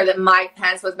could hear that Mike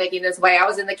Pence was making his way. I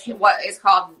was in what is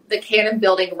called the Cannon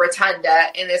Building Rotunda,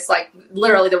 and it's like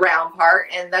literally the round part,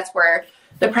 and that's where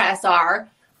the press are.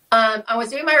 I was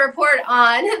doing my report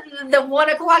on the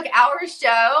 1:00 hour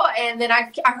show, and then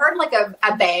I heard like a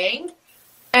bang,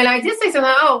 and I did say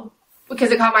something,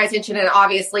 because it caught my attention, and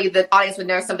obviously the audience would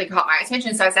know something caught my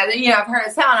attention. So I said, I've heard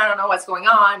a sound. I don't know what's going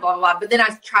on, blah, blah, blah. But then I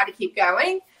tried to keep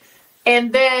going.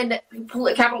 And then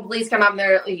Capitol Police come up, and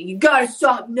they're like, you got to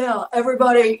stop now,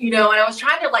 everybody, and I was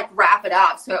trying to wrap it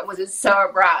up so it wasn't so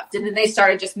abrupt. And then they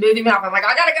started just moving me off. I'm like,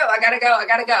 I got to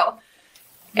go.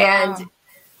 Wow. And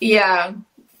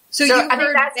So I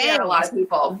think that scared a lot of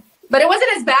people. But it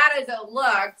wasn't as bad as it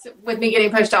looked with me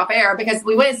getting pushed off air, because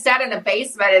we went and sat in the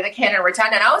basement of the Cannon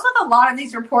Rotunda. And I was with a lot of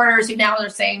these reporters who now are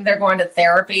saying they're going to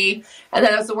therapy, and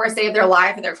that was the worst day of their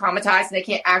life, and they're traumatized, and they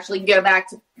can't actually go back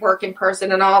to work in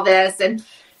person and all this. And,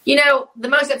 the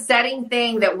most upsetting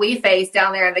thing that we faced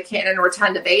down there in the Cannon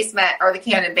Rotunda basement, or the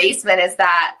Cannon basement, is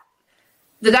that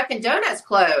the Dunkin' Donuts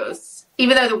closed,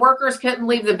 even though the workers couldn't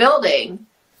leave the building.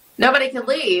 nobody could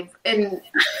leave. And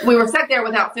we were stuck there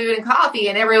without food and coffee,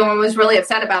 and everyone was really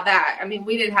upset about that. I mean,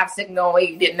 we didn't have signal.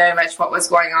 We didn't know much what was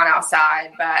going on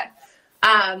outside. But,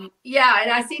 yeah,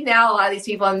 and I see now a lot of these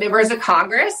people and members of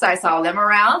Congress. I saw them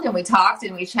around, and we talked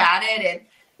and we chatted. And,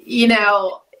 you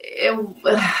know,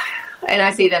 and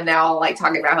I see them now, like,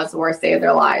 talking about how it's the worst day of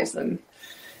their lives. And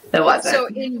it wasn't. So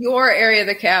in your area of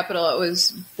the Capitol, it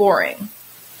was boring.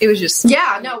 It was just...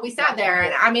 Yeah, no, we sat there.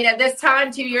 And I mean, at this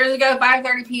time, 2 years ago,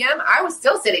 5:30 p.m., I was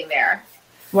still sitting there.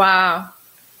 Wow.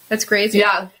 That's crazy.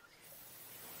 Yeah.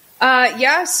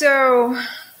 Yeah, so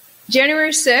January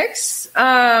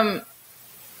 6th,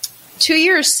 2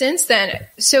 years since then.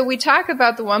 So we talk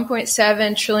about the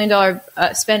 $1.7 trillion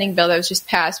spending bill that was just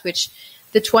passed, which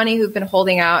the 20 who've been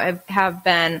holding out have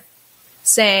been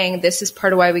saying this is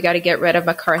part of why we got to get rid of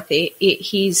McCarthy.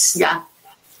 He's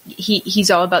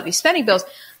all about these spending bills.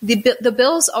 The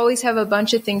bills always have a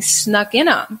bunch of things snuck in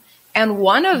them. And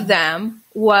one of them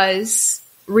was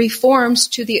reforms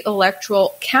to the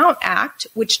Electoral Count Act,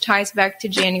 which ties back to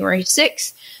January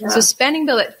 6th. Yeah. So spending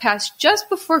bill that passed just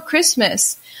before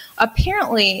Christmas,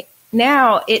 apparently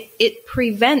now it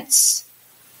prevents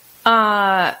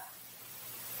what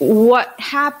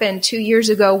happened 2 years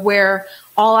ago where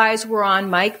all eyes were on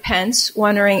Mike Pence,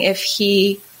 wondering if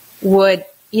he would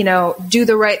do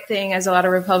the right thing, as a lot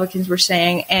of Republicans were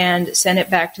saying, and send it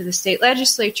back to the state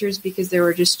legislatures because there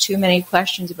were just too many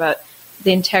questions about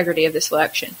the integrity of this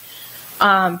election.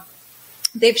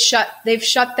 They've shut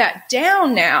that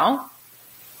down now.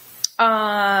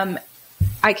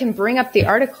 I can bring up the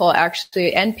article,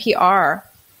 actually. NPR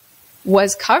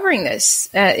was covering this.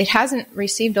 It hasn't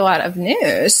received a lot of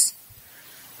news.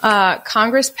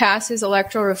 Congress passes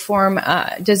electoral reform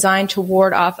designed to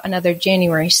ward off another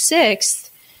January 6th.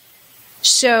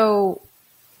 So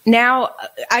now,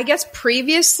 I guess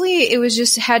previously it was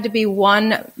just had to be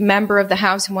one member of the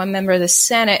House and one member of the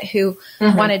Senate who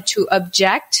wanted to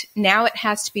object. Now it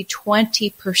has to be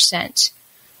 20%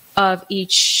 of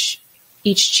each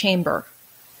chamber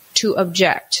to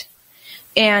object.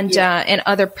 And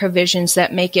other provisions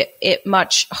that make it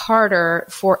much harder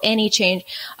for any change.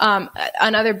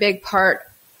 Another big part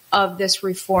of this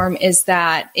reform is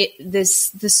that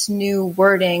this new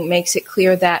wording makes it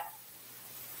clear that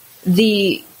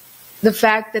the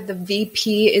fact that the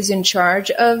VP is in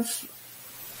charge of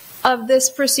this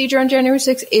procedure on January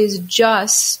 6th is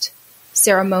just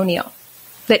ceremonial,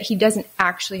 that he doesn't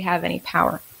actually have any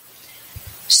power.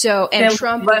 So, and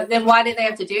Trump. But then why did they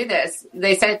have to do this?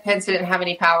 They said Pence didn't have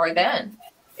any power then.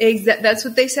 That's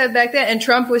what they said back then. And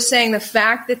Trump was saying the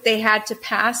fact that they had to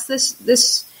pass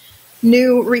this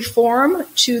new reform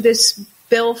to this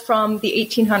bill from the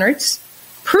 1800s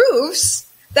proves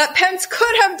that Pence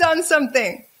could have done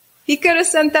something. He could have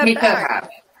sent that back.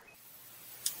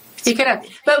 He could have.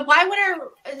 But why would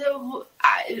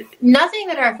nothing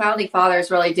that our founding fathers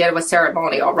really did was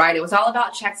ceremonial, right? It was all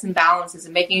about checks and balances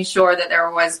and making sure that there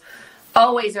was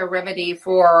always a remedy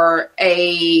for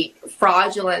a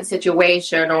fraudulent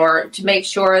situation, or to make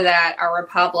sure that our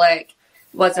republic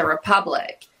was a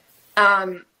republic.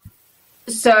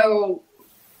 So,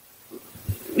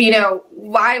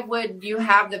 why would you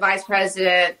have the vice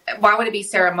president? Why would it be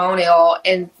ceremonial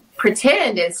and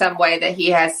pretend in some way that he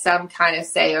has some kind of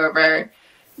say over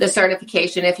the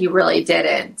certification if he really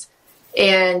didn't?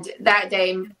 And that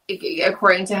day,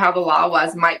 according to how the law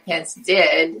was, Mike Pence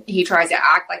did. He tries to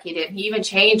act like he didn't. He even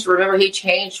changed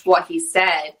what he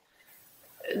said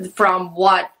from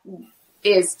what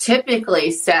is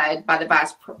typically said by the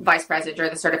vice president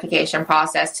during the certification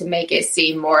process to make it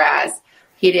seem more as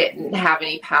he didn't have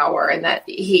any power, and that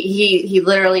he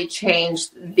literally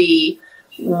changed the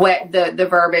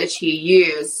verbiage he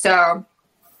used. So,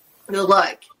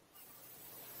 look,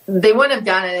 they wouldn't have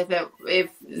done it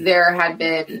if there had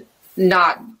been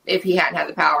if he hadn't had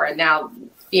the power. And now,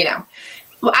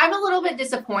 I'm a little bit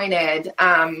disappointed,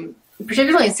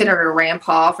 particularly in Senator Rand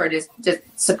Paul for just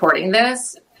supporting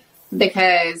this,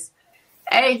 because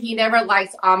he never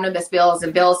likes omnibus bills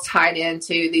and bills tied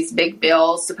into these big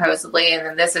bills, supposedly. And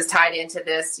then this is tied into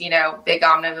this, big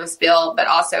omnibus bill, but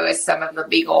also is some of the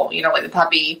legal, like the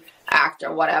Puppy Act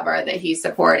or whatever that he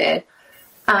supported.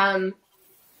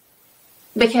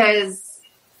 Because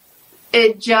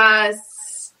it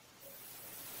just,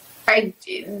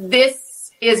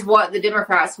 this is what the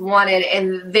Democrats wanted.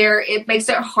 And it makes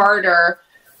it harder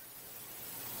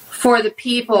for the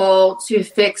people to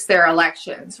fix their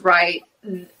elections, right?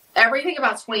 Everything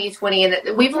about 2020,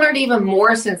 and we've learned even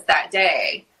more since that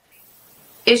day.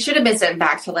 It should have been sent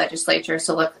back to legislatures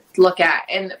to look at,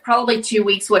 and probably 2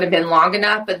 weeks would have been long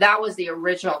enough. But that was the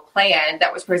original plan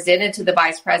that was presented to the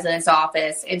vice president's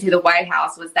office and to the White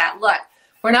House, was that, look,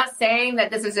 We're not saying that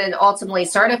this isn't ultimately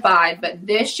certified, but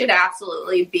this should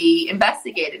absolutely be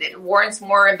investigated. It warrants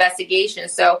more investigation.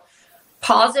 So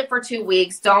pause it for 2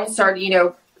 weeks. Don't start,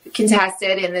 contest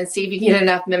it, and then see if you can get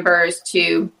enough members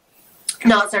to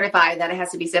not certify that it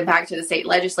has to be sent back to the state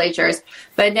legislatures.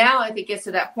 But now if it gets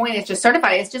to that point, it's just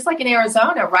certified. It's just like in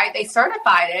Arizona, right? They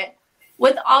certified it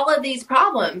with all of these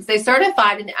problems. They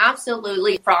certified an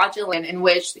absolutely fraudulent in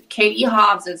which Katie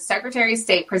Hobbs, as Secretary of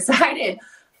State, presided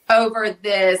over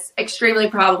this extremely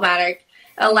problematic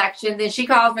election. Then she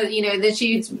called for, then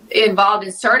she's involved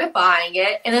in certifying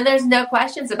it. And then there's no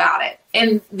questions about it.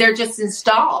 And they're just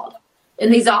installed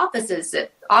in these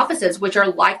offices, which are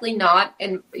likely not,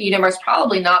 and, most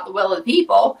probably not the will of the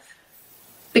people,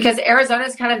 because Arizona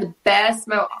is kind of the best,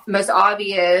 most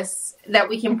obvious that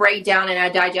we can break down in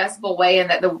a digestible way, and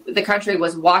that the country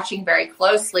was watching very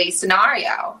closely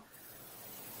scenario.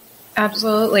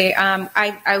 Absolutely.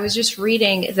 I was just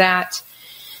reading that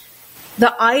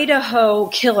the Idaho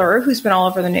killer, who's been all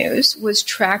over the news, was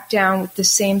tracked down with the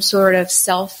same sort of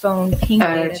cell phone ping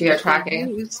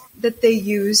that they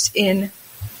used in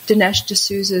Dinesh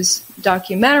D'Souza's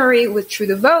documentary with True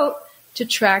the Vote to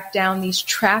track down these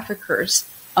traffickers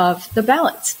of the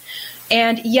ballots.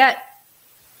 And yet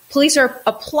police are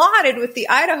applauded with the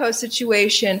Idaho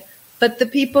situation, but the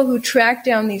people who track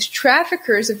down these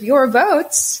traffickers of your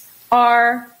votes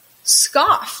are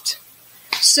scoffed.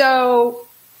 So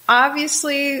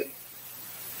obviously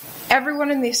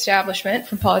everyone in the establishment,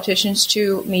 from politicians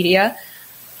to media,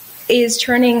 is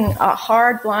turning a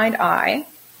hard, blind eye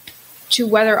to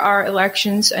whether our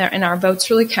elections and our votes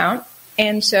really count.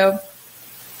 And so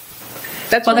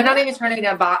that's they're not even turning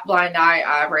a blind eye,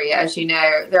 Ivory. As you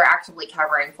know, they're actively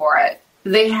covering for it.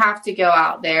 They have to go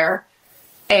out there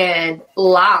and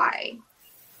lie,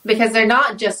 because they're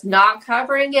not just not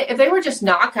covering it. If they were just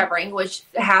not covering, which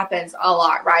happens a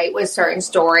lot, right, with certain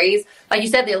stories, like you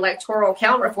said, the electoral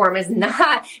count reform is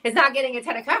not getting a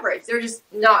ton of coverage. They're just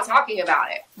not talking about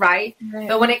it, right?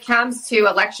 But when it comes to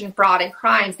election fraud and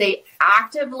crimes, they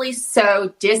actively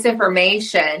sow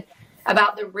disinformation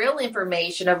about the real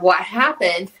information of what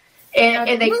happened.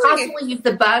 And they constantly use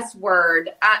the buzzword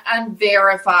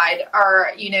unverified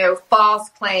or, false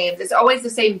claims. It's always the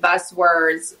same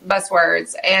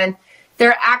buzzwords. And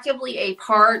they're actively a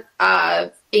part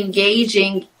of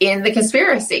engaging in the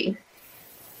conspiracy.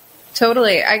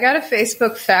 Totally. I got a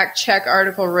Facebook fact check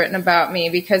article written about me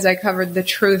because I covered the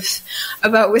truth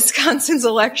about Wisconsin's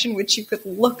election, which you could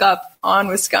look up on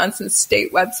Wisconsin's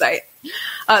state website,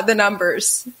 the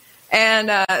numbers.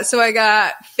 And so I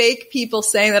got fake people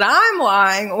saying that I'm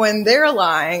lying when they're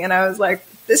lying. And I was like,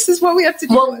 this is what we have to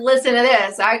do. Well, listen to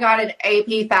this. I got an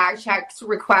AP fact check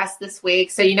request this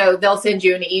week. So, they'll send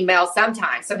you an email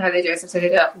sometimes. Sometimes they do,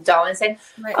 sometimes they don't. And say,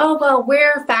 oh, well,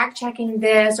 we're fact checking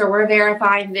this, or we're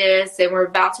verifying this, and we're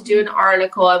about to do an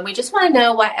article. And we just want to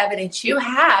know what evidence you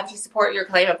have to support your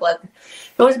claim of blood.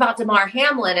 It was about Damar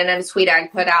Hamlin, and then a tweet I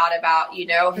put out about,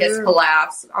 his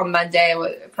collapse on Monday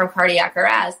from cardiac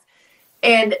arrest.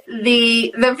 And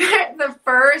the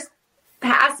first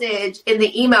passage in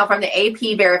the email from the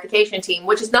AP verification team,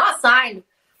 which is not signed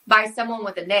by someone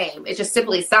with a name, it's just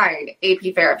simply signed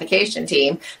AP verification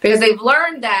team, because they've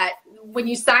learned that when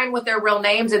you sign with their real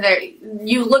names and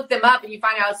you look them up and you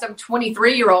find out some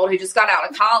 23-year-old who just got out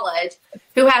of college,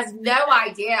 who has no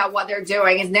idea what they're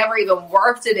doing, has never even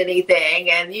worked at anything,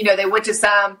 and they went to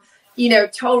some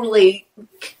totally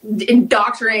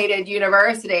indoctrinated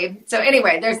university. So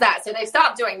anyway, there's that. So they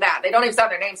stopped doing that. They don't even sign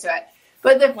their names to it.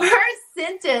 But the first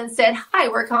sentence said, "Hi,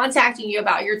 we're contacting you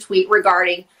about your tweet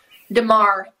regarding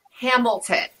Damar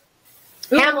Hamilton."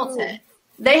 Ooh. Hamilton.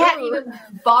 They hadn't even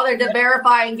bothered to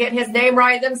verify and get his name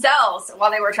right themselves while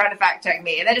they were trying to fact check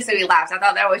me. And that just made me laugh. I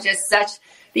thought that was just such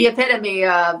the epitome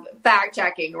of fact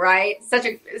checking, right? Such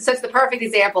the perfect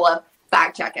example of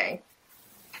fact checking.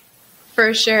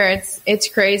 For sure. It's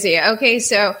crazy. Okay,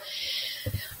 so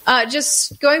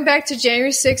just going back to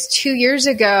January 6th, 2 years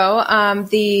ago,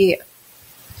 the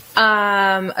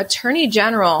Attorney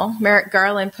General, Merrick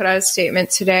Garland, put out a statement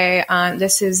today.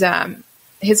 This is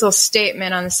his little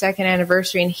statement on the second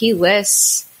anniversary, and he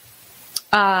lists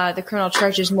the criminal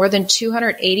charges. More than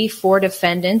 284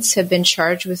 defendants have been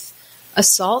charged with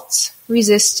assault,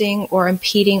 resisting, or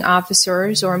impeding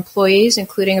officers or employees,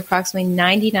 including approximately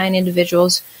 99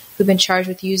 individuals who've been charged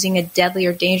with using a deadly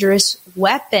or dangerous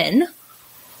weapon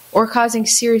or causing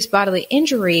serious bodily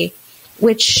injury,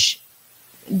 which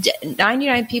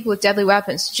 99 people with deadly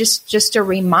weapons. Just a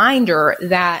reminder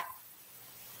that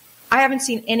I haven't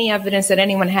seen any evidence that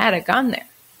anyone had a gun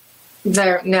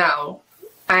there. No.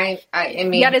 I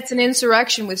mean, yet it's an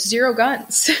insurrection with zero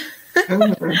guns.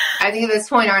 I think at this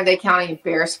point, are they counting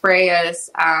bear spray as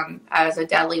a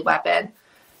deadly weapon?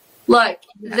 Look,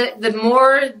 the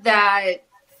more that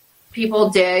people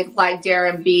dig, like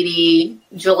Darren Beattie,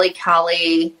 Julie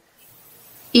Kelly,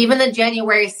 even the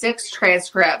January 6th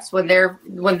transcripts when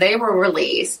they were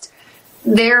released,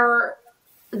 the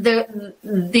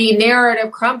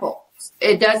narrative crumbles.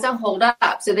 It doesn't hold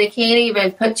up, so they can't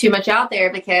even put too much out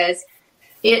there because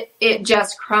it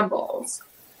just crumbles.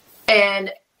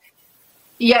 And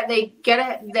yet they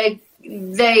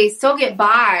still get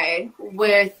by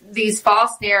with these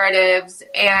false narratives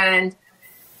and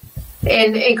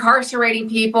incarcerating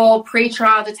people,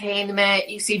 pretrial detainment.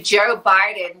 You see Joe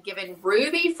Biden giving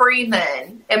Ruby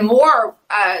Freeman and more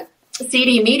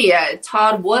CD Media.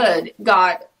 Todd Wood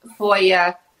got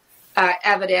FOIA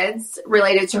evidence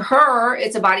related to her.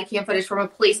 It's a body cam footage from a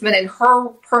policeman in her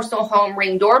personal home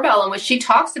Ring doorbell in which she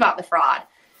talks about the fraud.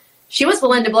 She was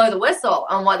willing to blow the whistle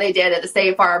on what they did at the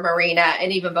State Farm Marina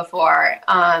and even before.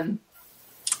 And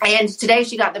today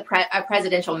she got a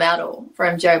presidential medal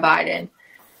from Joe Biden.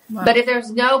 Wow. But if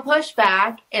there's no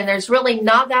pushback and there's really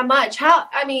not that much,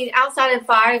 outside of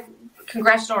 5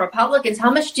 congressional Republicans, how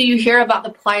much do you hear about the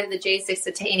plight of the J6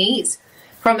 detainees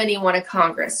from anyone in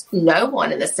Congress? No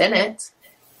one in the Senate.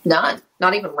 None.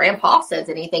 Not even Rand Paul says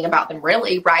anything about them,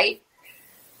 really, right?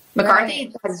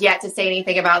 McCarthy has yet to say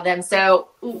anything about them. So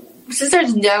since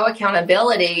there's no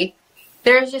accountability,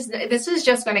 this is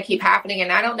just going to keep happening.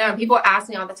 And I don't know. People ask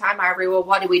me all the time, Ivory, well,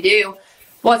 what do we do?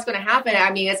 What's going to happen?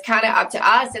 I mean, it's kind of up to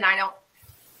us, and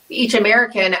each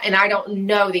American, and I don't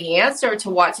know the answer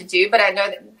to what to do, but I know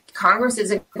that Congress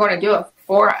isn't going to do it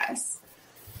for us.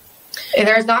 And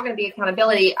there's not going to be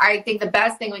accountability. I think the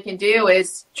best thing we can do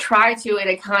is try to, in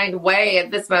a kind way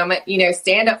at this moment,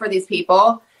 stand up for these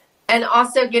people and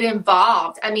also get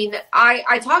involved. I mean,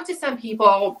 I talked to some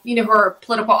people, who are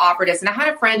political operatives, and I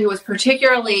had a friend who was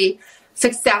particularly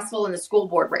successful in the school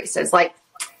board races. Like,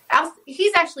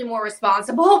 he's actually more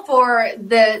responsible for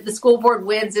the school board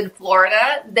wins in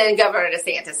Florida than Governor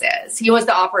DeSantis is. He was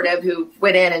the operative who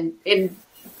went in and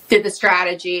did the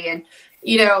strategy. And,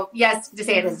 yes,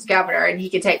 DeSantis is governor and he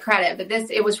can take credit, but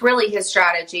it was really his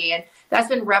strategy. And that's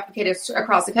been replicated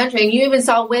across the country. And you even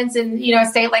saw wins in, a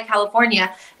state like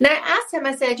California. And I asked him,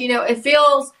 I said,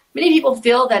 many people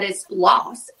feel that it's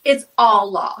lost. It's all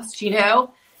lost,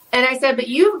 And I said, but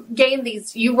you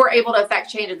were able to affect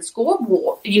change in the school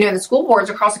board, the school boards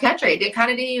across the country. It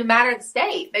didn't even matter the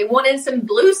state. They won in some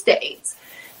blue states.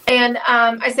 And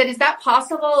I said, is that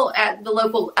possible at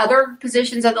the other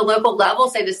positions at the local level,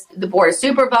 say the board of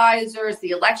supervisors,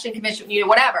 the election commission,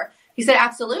 whatever? He said,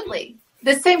 absolutely.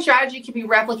 The same strategy can be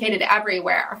replicated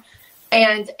everywhere.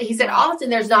 And he said, often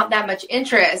there's not that much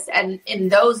interest in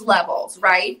those levels,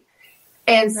 right?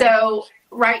 And so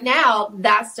right now,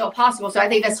 that's still possible. So I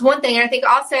think that's one thing. And I think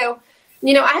also,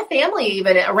 I have family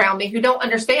even around me who don't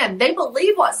understand. They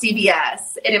believe what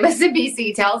CBS and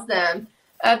MSNBC tells them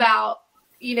about,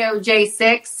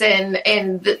 J6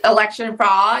 and the election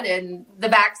fraud and the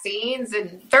vaccines,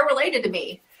 and they're related to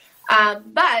me.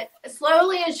 But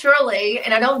slowly and surely,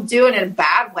 and I don't do it in a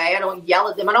bad way. I don't yell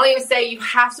at them. I don't even say, you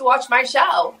have to watch my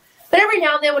show. But every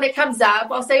now and then when it comes up,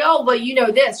 I'll say, oh, well,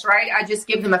 this, right? I just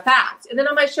give them a fact. And then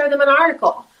I might show them an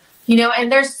article,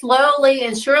 and they're slowly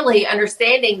and surely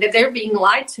understanding that they're being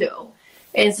lied to.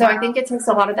 And so I think it takes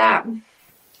a lot of that.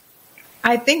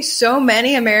 I think so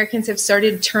many Americans have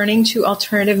started turning to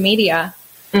alternative media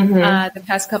the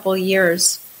past couple of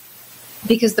years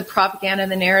because the propaganda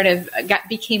and the narrative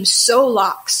became so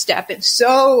lockstep and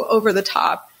so over the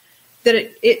top that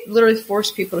it literally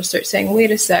forced people to start saying,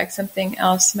 wait a sec, something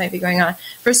else might be going on.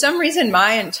 For some reason,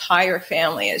 my entire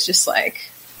family is just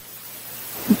like,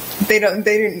 they don't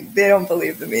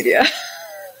believe the media.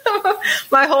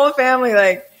 My whole family,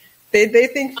 like, they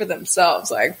think for themselves,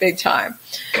 like, big time.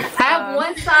 I have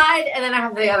one side and then I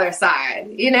have the other side,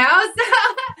 So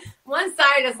one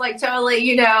side is like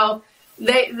totally,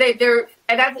 they're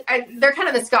kind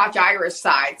of the Scotch-Irish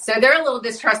side. So they're a little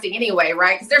distrusting anyway,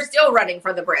 right? Because they're still running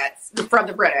from the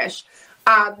British.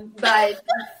 But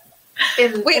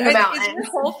in the mountains. Is your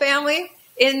whole family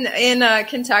in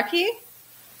Kentucky?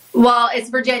 Well, it's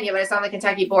Virginia, but it's on the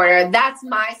Kentucky border. That's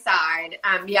my side.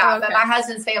 Okay. But my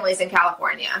husband's family's in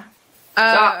California.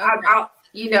 I'll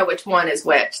which one is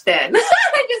which then.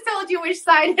 I just told you which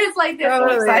side is like this,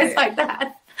 which side is like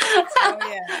that. Oh,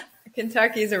 yeah.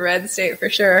 Kentucky's a red state for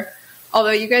sure.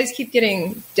 Although you guys keep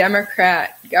getting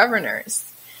Democrat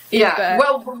governors. Yeah.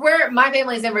 But, well, my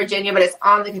family's in Virginia, but it's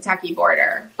on the Kentucky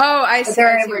border. Oh, I see.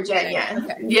 They're in Virginia.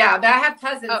 Okay. Yeah, but I have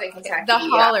cousins in Kentucky. The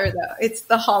holler, though. It's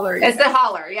the holler. It's the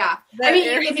holler, yeah. I mean,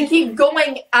 if you keep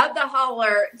going up the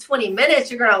holler 20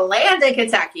 minutes, you're going to land in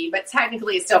Kentucky, but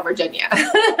technically it's still Virginia.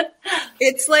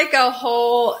 It's like a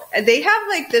whole, they have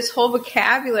like this whole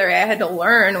vocabulary I had to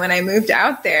learn when I moved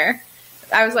out there.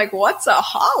 I was like, what's a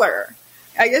holler?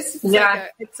 I guess it's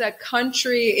it's a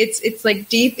country. It's like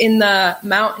deep in the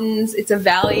mountains. It's a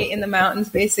valley in the mountains,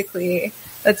 basically.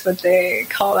 That's what they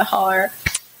call the holler.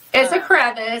 It's a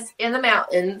crevice in the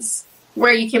mountains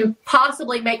where you can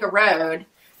possibly make a road,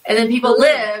 and then people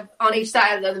live on each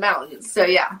side of the mountains. So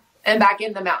yeah, and back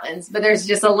in the mountains. But there's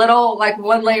just a little like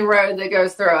 1-lane road that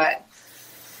goes through it.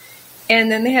 And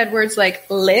then they had words like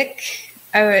lick.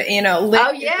 Lick is a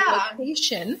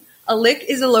location. A lick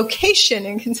is a location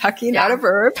in Kentucky, not a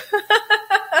verb.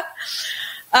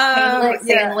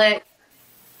 Lick.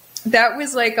 That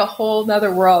was like a whole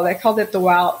nother world. I called it the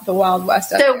Wild West.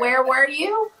 So where were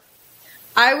you?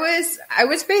 I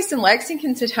was based in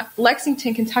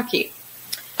Lexington, Kentucky.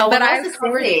 Oh, but I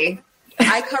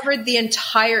covered the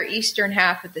entire eastern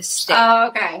half of the state. Oh,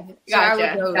 okay. Gotcha. So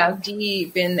I would go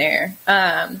deep in there.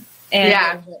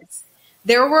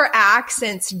 There were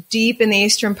accents deep in the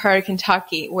eastern part of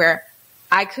Kentucky where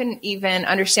I couldn't even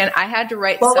understand. I had to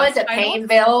write. What was it?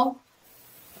 Painville?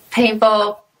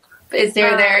 Painful. Is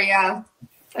there? Yeah.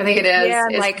 I think it is. Yeah,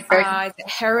 like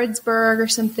Harrodsburg or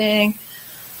something.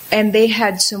 And they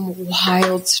had some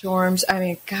wild storms. I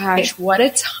mean, gosh, what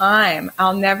a time.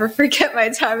 I'll never forget my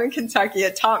time in Kentucky.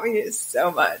 It taught me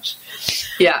so much.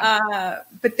 Yeah.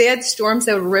 But they had storms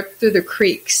that would rip through the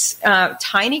creeks,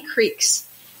 tiny creeks.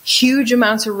 Huge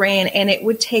amounts of rain, and it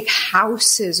would take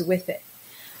houses with it.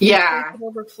 Yeah. It would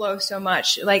overflow so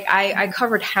much. Like, I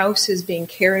covered houses being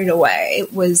carried away.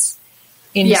 It was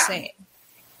insane.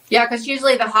 Yeah, because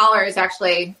usually the holler is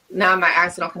actually, now my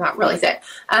accent will come out really thick.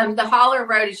 The holler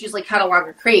road is usually cut along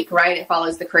a creek, right? It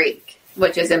follows the creek,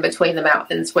 which is in between the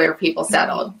mountains where people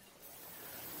settled.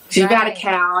 So you got a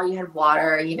cow, you had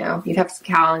water, you'd have some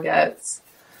cow and goats.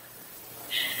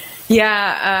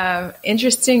 Yeah,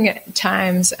 interesting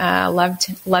times.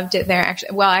 Loved it there.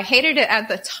 Actually, well, I hated it at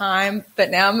the time, but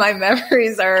now my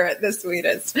memories are the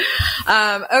sweetest.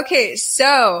 Okay,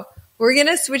 so we're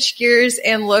gonna switch gears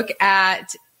and look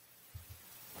at.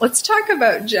 Let's talk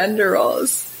about gender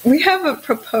roles. We have a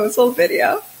proposal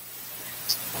video.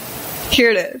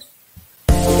 Here it is.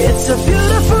 It's a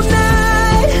beautiful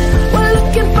night. We're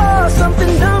looking for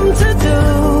something dumb to do.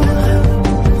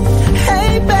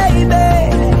 Hey, baby.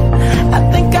 I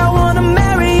think I want to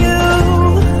marry you.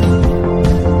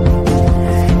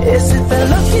 Is it the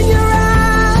look in your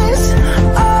eyes,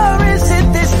 or is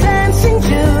it this dancing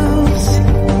juice?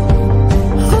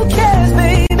 Who cares,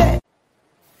 baby?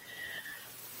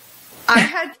 I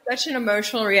had such an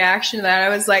emotional reaction to that. I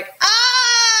was like,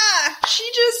 she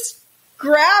just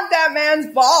grabbed that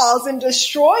man's balls and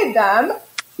destroyed them.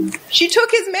 She took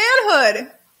his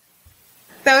manhood.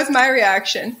 That was my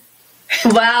reaction.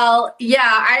 Well,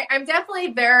 yeah, I'm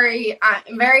definitely very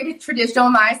traditional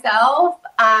myself.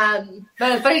 But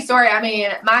a funny story, I mean,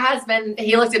 my husband,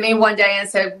 he looked at me one day and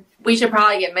said, we should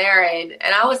probably get married.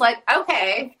 And I was like,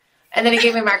 okay. And then he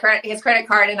gave me his credit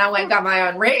card and I went and got my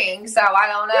own ring. So I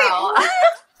don't know.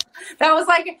 That was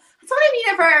like, that's what I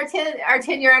mean for our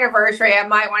 10-year anniversary. I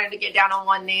might wanted to get down on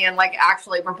one knee and like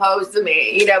actually propose to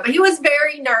me, but he was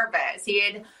very nervous.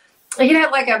 He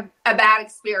had like a bad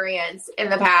experience in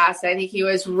the past. I think he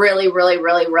was really, really,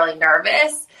 really, really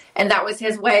nervous. And that was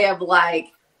his way of like,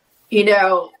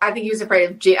 I think he was afraid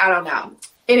of, I don't know.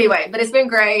 Anyway, but it's been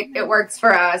great. It works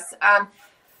for us. I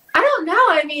don't know.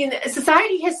 I mean,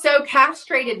 society has so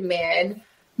castrated men.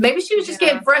 Maybe she was just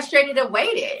getting frustrated at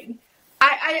waiting.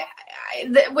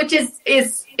 Which is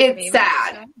it's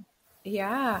sad.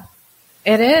 Yeah,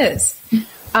 it is.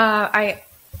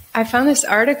 I found this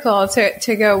article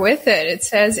to go with it. It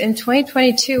says, in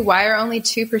 2022, why are only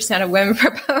 2% of women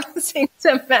proposing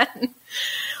to men?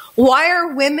 Why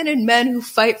are women and men who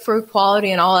fight for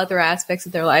equality in all other aspects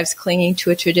of their lives clinging to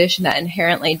a tradition that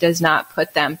inherently does not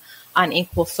put them on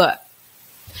equal foot?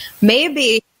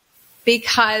 Maybe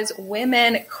because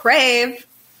women crave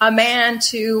a man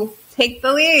to take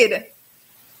the lead,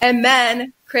 and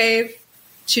men crave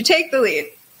to take the lead.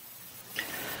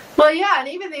 Well, yeah, and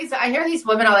even I hear these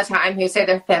women all the time who say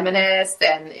they're feminist,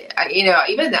 and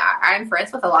even I'm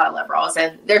friends with a lot of liberals,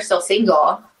 and they're still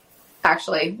single,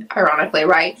 actually, ironically,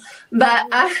 right? But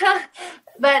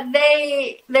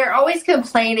they're always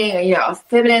complaining,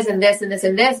 feminism, this and this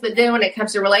and this. But then when it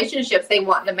comes to relationships, they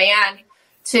want the man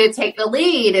to take the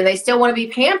lead, and they still want to be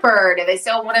pampered, and they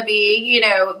still want to be,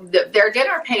 their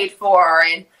dinner paid for.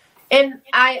 And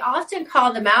I often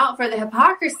call them out for the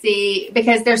hypocrisy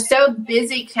because they're so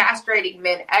busy castrating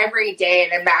men every day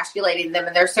and emasculating them,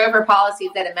 and there's sober policies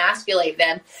that emasculate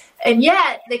them. And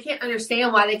yet they can't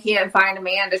understand why they can't find a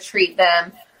man to treat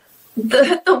them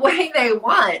the way they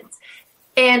want.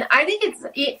 And I think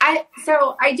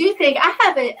I do think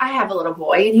I have a little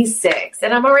boy, and he's 6,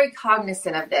 and I'm already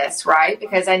cognizant of this, right?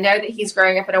 Because I know that he's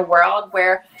growing up in a world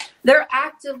where they're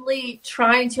actively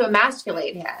trying to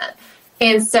emasculate him.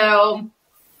 And so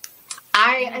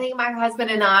I think my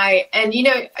husband and I, and you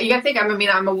gotta think,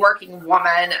 I'm a working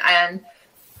woman, and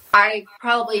I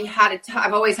probably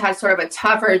I've always had sort of a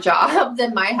tougher job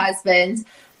than my husband.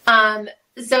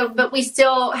 But we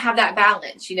still have that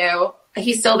balance,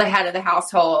 he's still the head of the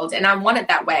household, and I want it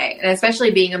that way. And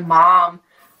especially being a mom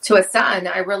to a son,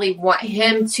 I really want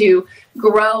him to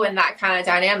grow in that kind of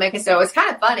dynamic. And so it's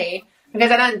kind of funny because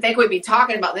I didn't think we'd be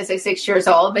talking about this at 6 years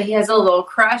old, but he has a little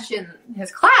crush in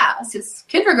his class, his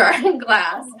kindergarten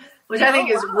class, which I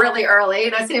think is really early.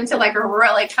 And I sent him to like a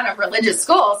really kind of religious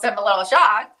school, so I'm a little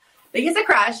shocked. But he has a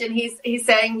crush, and he's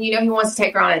saying, he wants to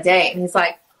take her on a date. And he's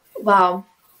like, well,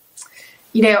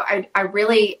 I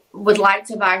really would like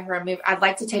to buy her a movie. I'd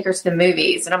like to take her to the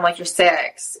movies. And I'm like, you're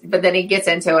 6. But then he gets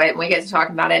into it, and we get to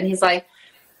talking about it. And he's like,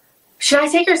 should I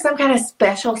take her some kind of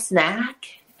special snack?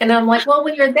 And I'm like, well,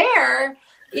 when you're there,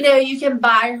 you can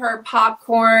buy her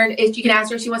popcorn. If you can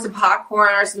ask her if she wants some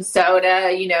popcorn or some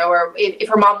soda, or if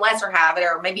her mom lets her have it,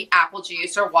 or maybe apple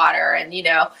juice or water, and,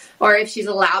 or if she's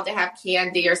allowed to have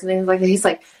candy or something like that. He's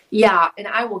like, yeah, and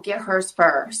I will get hers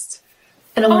first.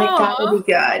 And I'm like, that would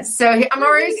be good. So I'm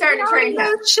already starting to train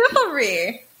him.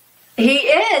 Chivalry. He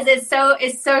is.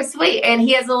 It's so sweet. And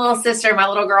he has a little sister. My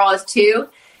little girl is 2.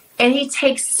 And he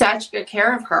takes such good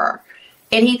care of her.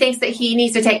 And he thinks that he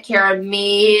needs to take care of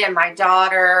me and my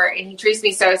daughter. And he treats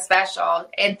me so special.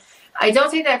 And I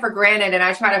don't take that for granted. And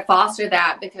I try to foster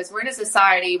that because we're in a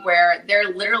society where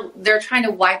they're trying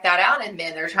to wipe that out in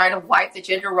men. They're trying to wipe the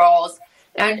gender roles.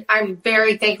 And I'm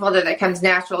very thankful that comes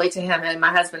naturally to him, and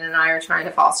my husband and I are trying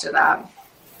to foster that.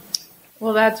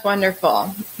 Well, that's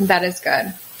wonderful. That is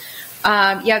good.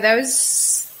 That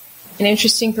was an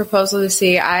interesting proposal to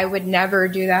see. I would never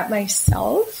do that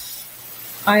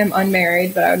myself. I am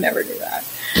unmarried, but I would never do that.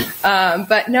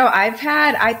 But no, I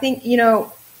think,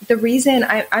 the reason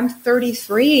I'm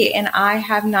 33 and I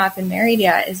have not been married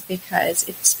yet is because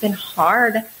it's been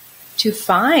hard to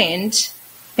find...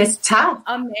 It's tough.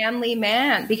 A manly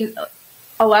man, because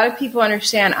a lot of people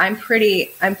understand I'm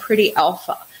pretty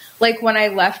alpha. Like when I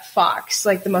left Fox,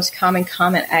 like the most common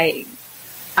comment I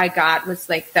got was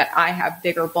like that I have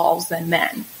bigger balls than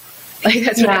men. Like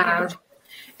that's what I heard.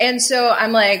 And so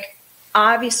I'm like,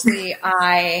 obviously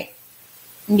I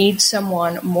need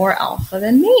someone more alpha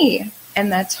than me, and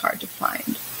that's hard to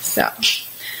find. So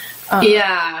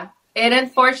yeah. It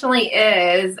unfortunately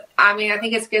is. I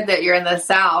think it's good that you're in the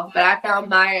South, but I found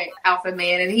my alpha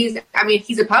man, and he's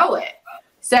a poet.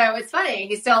 So it's funny.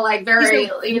 He's still like very,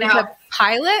 a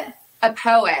pilot? A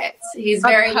poet. He's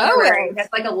very literary. He has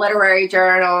like a literary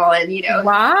journal, and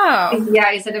wow.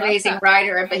 He's an amazing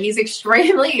writer, but he's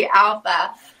extremely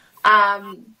alpha. I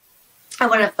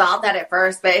wouldn't have thought that at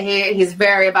first, but he's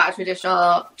very about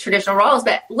traditional roles.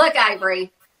 But look,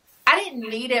 Ivory, I didn't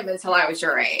meet him until I was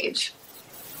your age.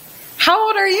 How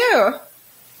old are you?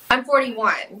 I'm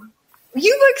 41.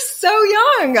 You look so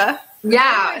young.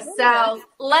 Yeah. So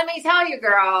let me tell you,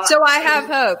 girl. So I have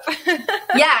hope.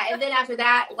 Yeah. And then after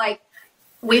that, like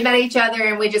we met each other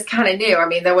and we just kind of knew.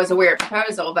 There was a weird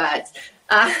proposal, but,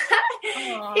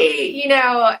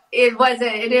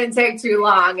 it didn't take too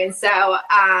long. And so,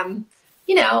 I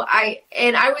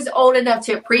was old enough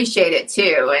to appreciate it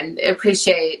too and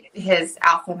appreciate his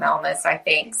alpha maleness, I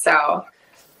think. So.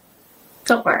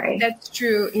 Don't worry. That's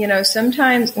true.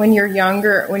 Sometimes when you're a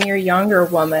younger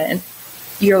woman,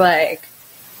 you're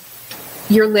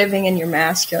living in your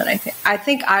masculine. I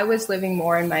think I was living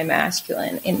more in my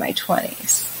masculine in my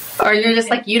 20s. Or you're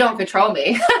just like, you don't control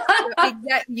me.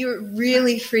 You're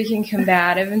really freaking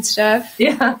combative and stuff.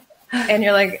 Yeah. And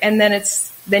you're like, and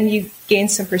then you gain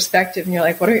some perspective and you're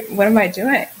like, what am I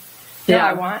doing?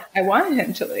 Yeah. No, I want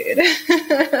him to lead.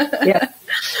 Yeah.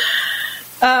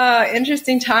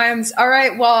 Interesting times. All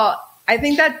right. Well, I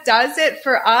think that does it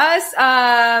for us.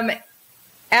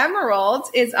 Emerald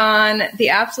is on The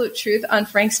Absolute Truth on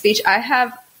Frank's Speech. I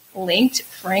have linked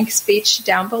Frank's Speech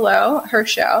down below, her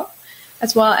show,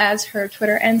 as well as her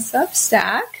Twitter and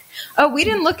Substack. Oh, we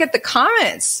didn't look at the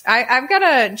comments. I've got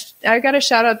to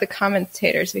shout out the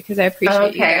commentators because I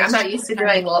appreciate you guys. I'm not used to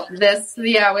doing this,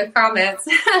 with comments.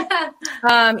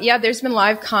 There's been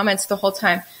live comments the whole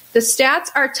time. The stats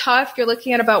are tough. You're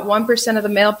looking at about 1% of the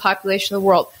male population of the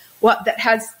world. What that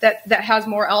has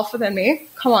more alpha than me?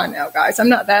 Come on now, guys. I'm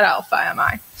not that alpha, am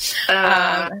I?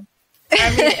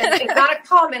 It's not a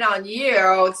comment on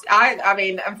you.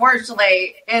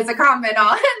 Unfortunately, it's a comment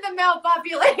on the male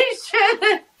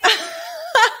population.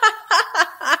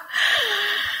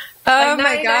 Oh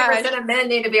my God! 99% of men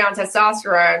need to be on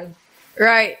testosterone.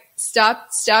 Right. Stop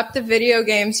the video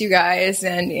games, you guys,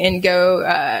 and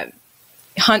go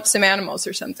hunt some animals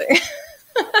or something.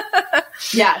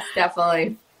 Yes,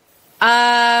 definitely.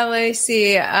 Let's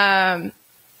see.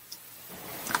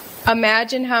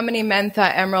 Imagine how many men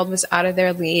thought Emerald was out of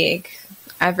their league.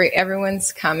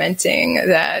 Everyone's commenting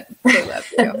that they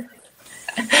love you.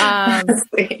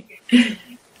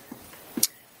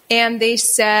 And they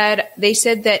said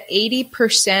that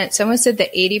 80%. Someone said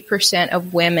that 80%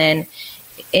 of women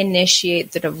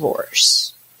initiate the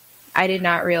divorce. I did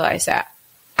not realize that.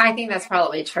 I think that's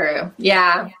probably true.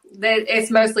 Yeah,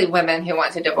 it's mostly women who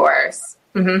want to divorce.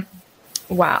 Mm-hmm.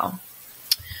 Wow.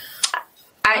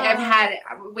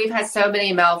 We've had so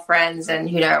many male friends,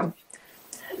 and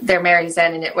their marriages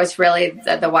end, and it was really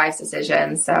the wife's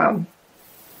decision. So,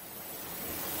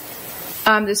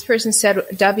 this person said,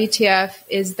 "WTF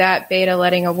is that beta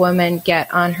letting a woman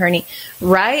get on her knee?"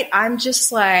 Right? I'm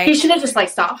just like, he should have just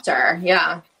stopped her,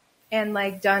 yeah, and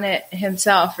done it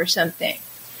himself or something.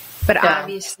 But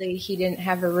obviously, he didn't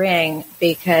have a ring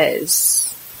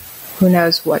because who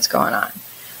knows what's going on.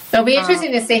 It'll be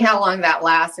interesting to see how long that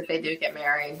lasts if they do get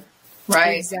married,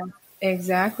 right?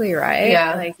 Exactly right.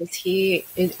 Yeah.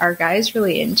 Are guys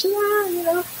really into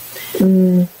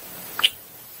that?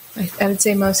 I would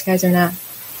say most guys are not.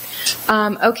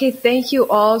 Okay, thank you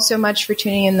all so much for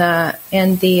tuning in the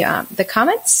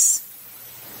comments.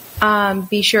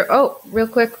 Be sure. Oh, real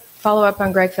quick follow up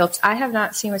on Greg Phillips. I have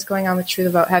not seen what's going on with True the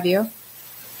Vote. Have you?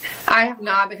 I have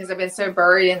not, because I've been so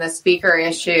buried in the speaker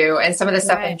issue and some of the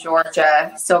stuff in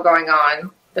Georgia still going on.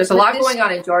 There's a lot going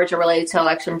on in Georgia related to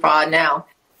election fraud now.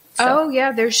 So. Oh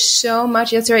yeah, there's so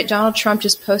much. That's right. Donald Trump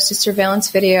just posted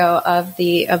surveillance video of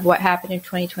what happened in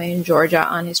 2020 in Georgia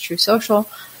on his True Social.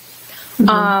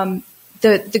 Mm-hmm.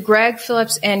 The Greg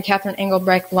Phillips and Catherine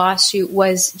Engelbrecht lawsuit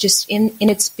was just in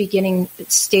its beginning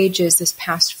stages this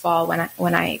past fall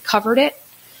when I covered it.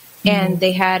 And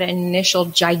they had an initial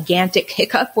gigantic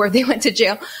hiccup where they went to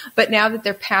jail. But now that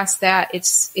they're past that,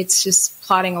 it's just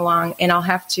plodding along. And I'll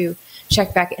have to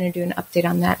check back in and do an update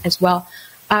on that as well.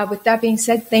 With that being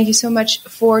said, thank you so much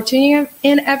for tuning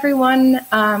in, everyone.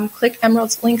 Click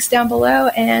Emerald's links down below,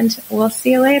 and we'll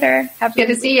see you later. Good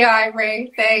to see you,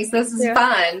 Ivory. Thanks. This is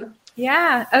fun.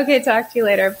 Yeah. Okay, talk to you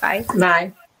later. Bye.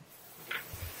 Bye.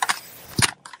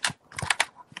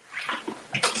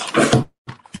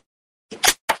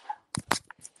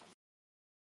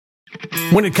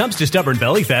 When it comes to stubborn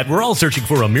belly fat, we're all searching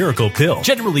for a miracle pill.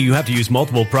 Generally, you have to use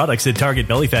multiple products that target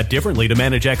belly fat differently to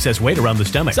manage excess weight around the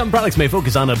stomach. Some products may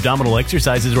focus on abdominal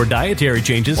exercises or dietary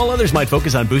changes, while others might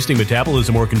focus on boosting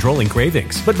metabolism or controlling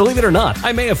cravings. But believe it or not,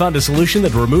 I may have found a solution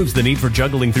that removes the need for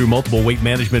juggling through multiple weight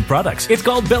management products. It's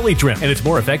called Belly Trim, and it's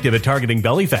more effective at targeting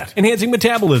belly fat, enhancing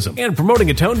metabolism, and promoting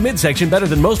a toned midsection better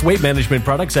than most weight management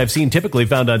products I've seen typically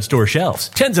found on store shelves.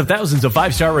 Tens of thousands of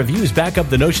 5-star reviews back up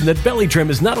the notion that Belly Trim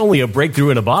is not only a breakthrough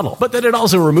in a bottle, but that it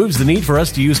also removes the need for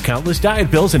us to use countless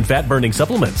diet pills and fat-burning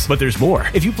supplements. But there's more.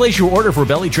 If you place your order for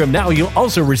Belly Trim now, you'll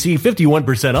also receive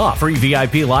 51% off, free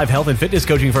VIP live health and fitness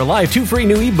coaching for life, 2 free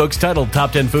new ebooks titled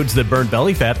Top 10 Foods That Burn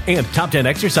Belly Fat and Top 10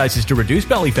 Exercises to Reduce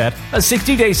Belly Fat, a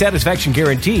 60-day satisfaction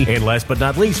guarantee, and last but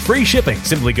not least, free shipping.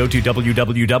 Simply go to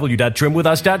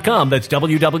www.trimwithus.com. That's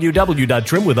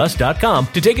www.trimwithus.com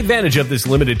to take advantage of this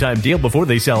limited time deal before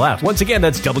they sell out. Once again,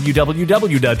 that's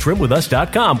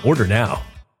www.trimwithus.com. Order now.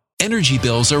 Energy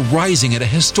bills are rising at a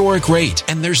historic rate,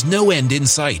 and there's no end in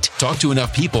sight. Talk to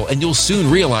enough people, and you'll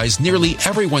soon realize nearly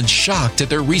everyone's shocked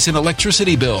at their recent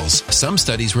electricity bills. Some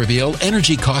studies reveal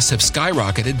energy costs have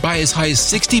skyrocketed by as high as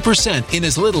 60% in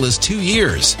as little as 2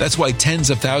 years. That's why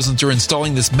tens of thousands are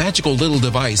installing this magical little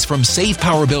device from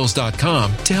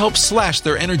SavePowerBills.com to help slash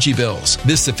their energy bills.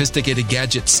 This sophisticated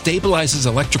gadget stabilizes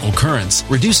electrical currents,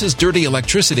 reduces dirty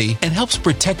electricity, and helps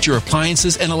protect your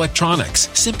appliances and electronics.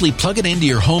 Simply plug it into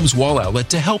your home's home's wall outlet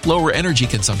to help lower energy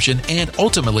consumption and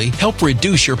ultimately help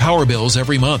reduce your power bills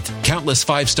every month. Countless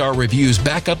 5-star reviews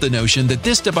back up the notion that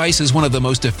this device is one of the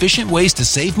most efficient ways to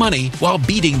save money while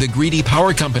beating the greedy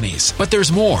power companies. But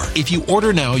there's more. If you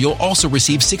order now, you'll also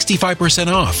receive 65%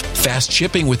 off, fast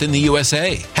shipping within the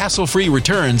USA, hassle-free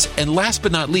returns, and last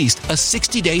but not least, a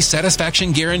 60-day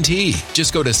satisfaction guarantee.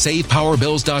 Just go to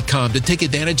SavePowerBills.com to take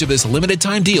advantage of this limited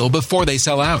time deal before they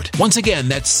sell out. Once again,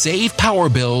 that's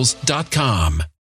SavePowerBills.com.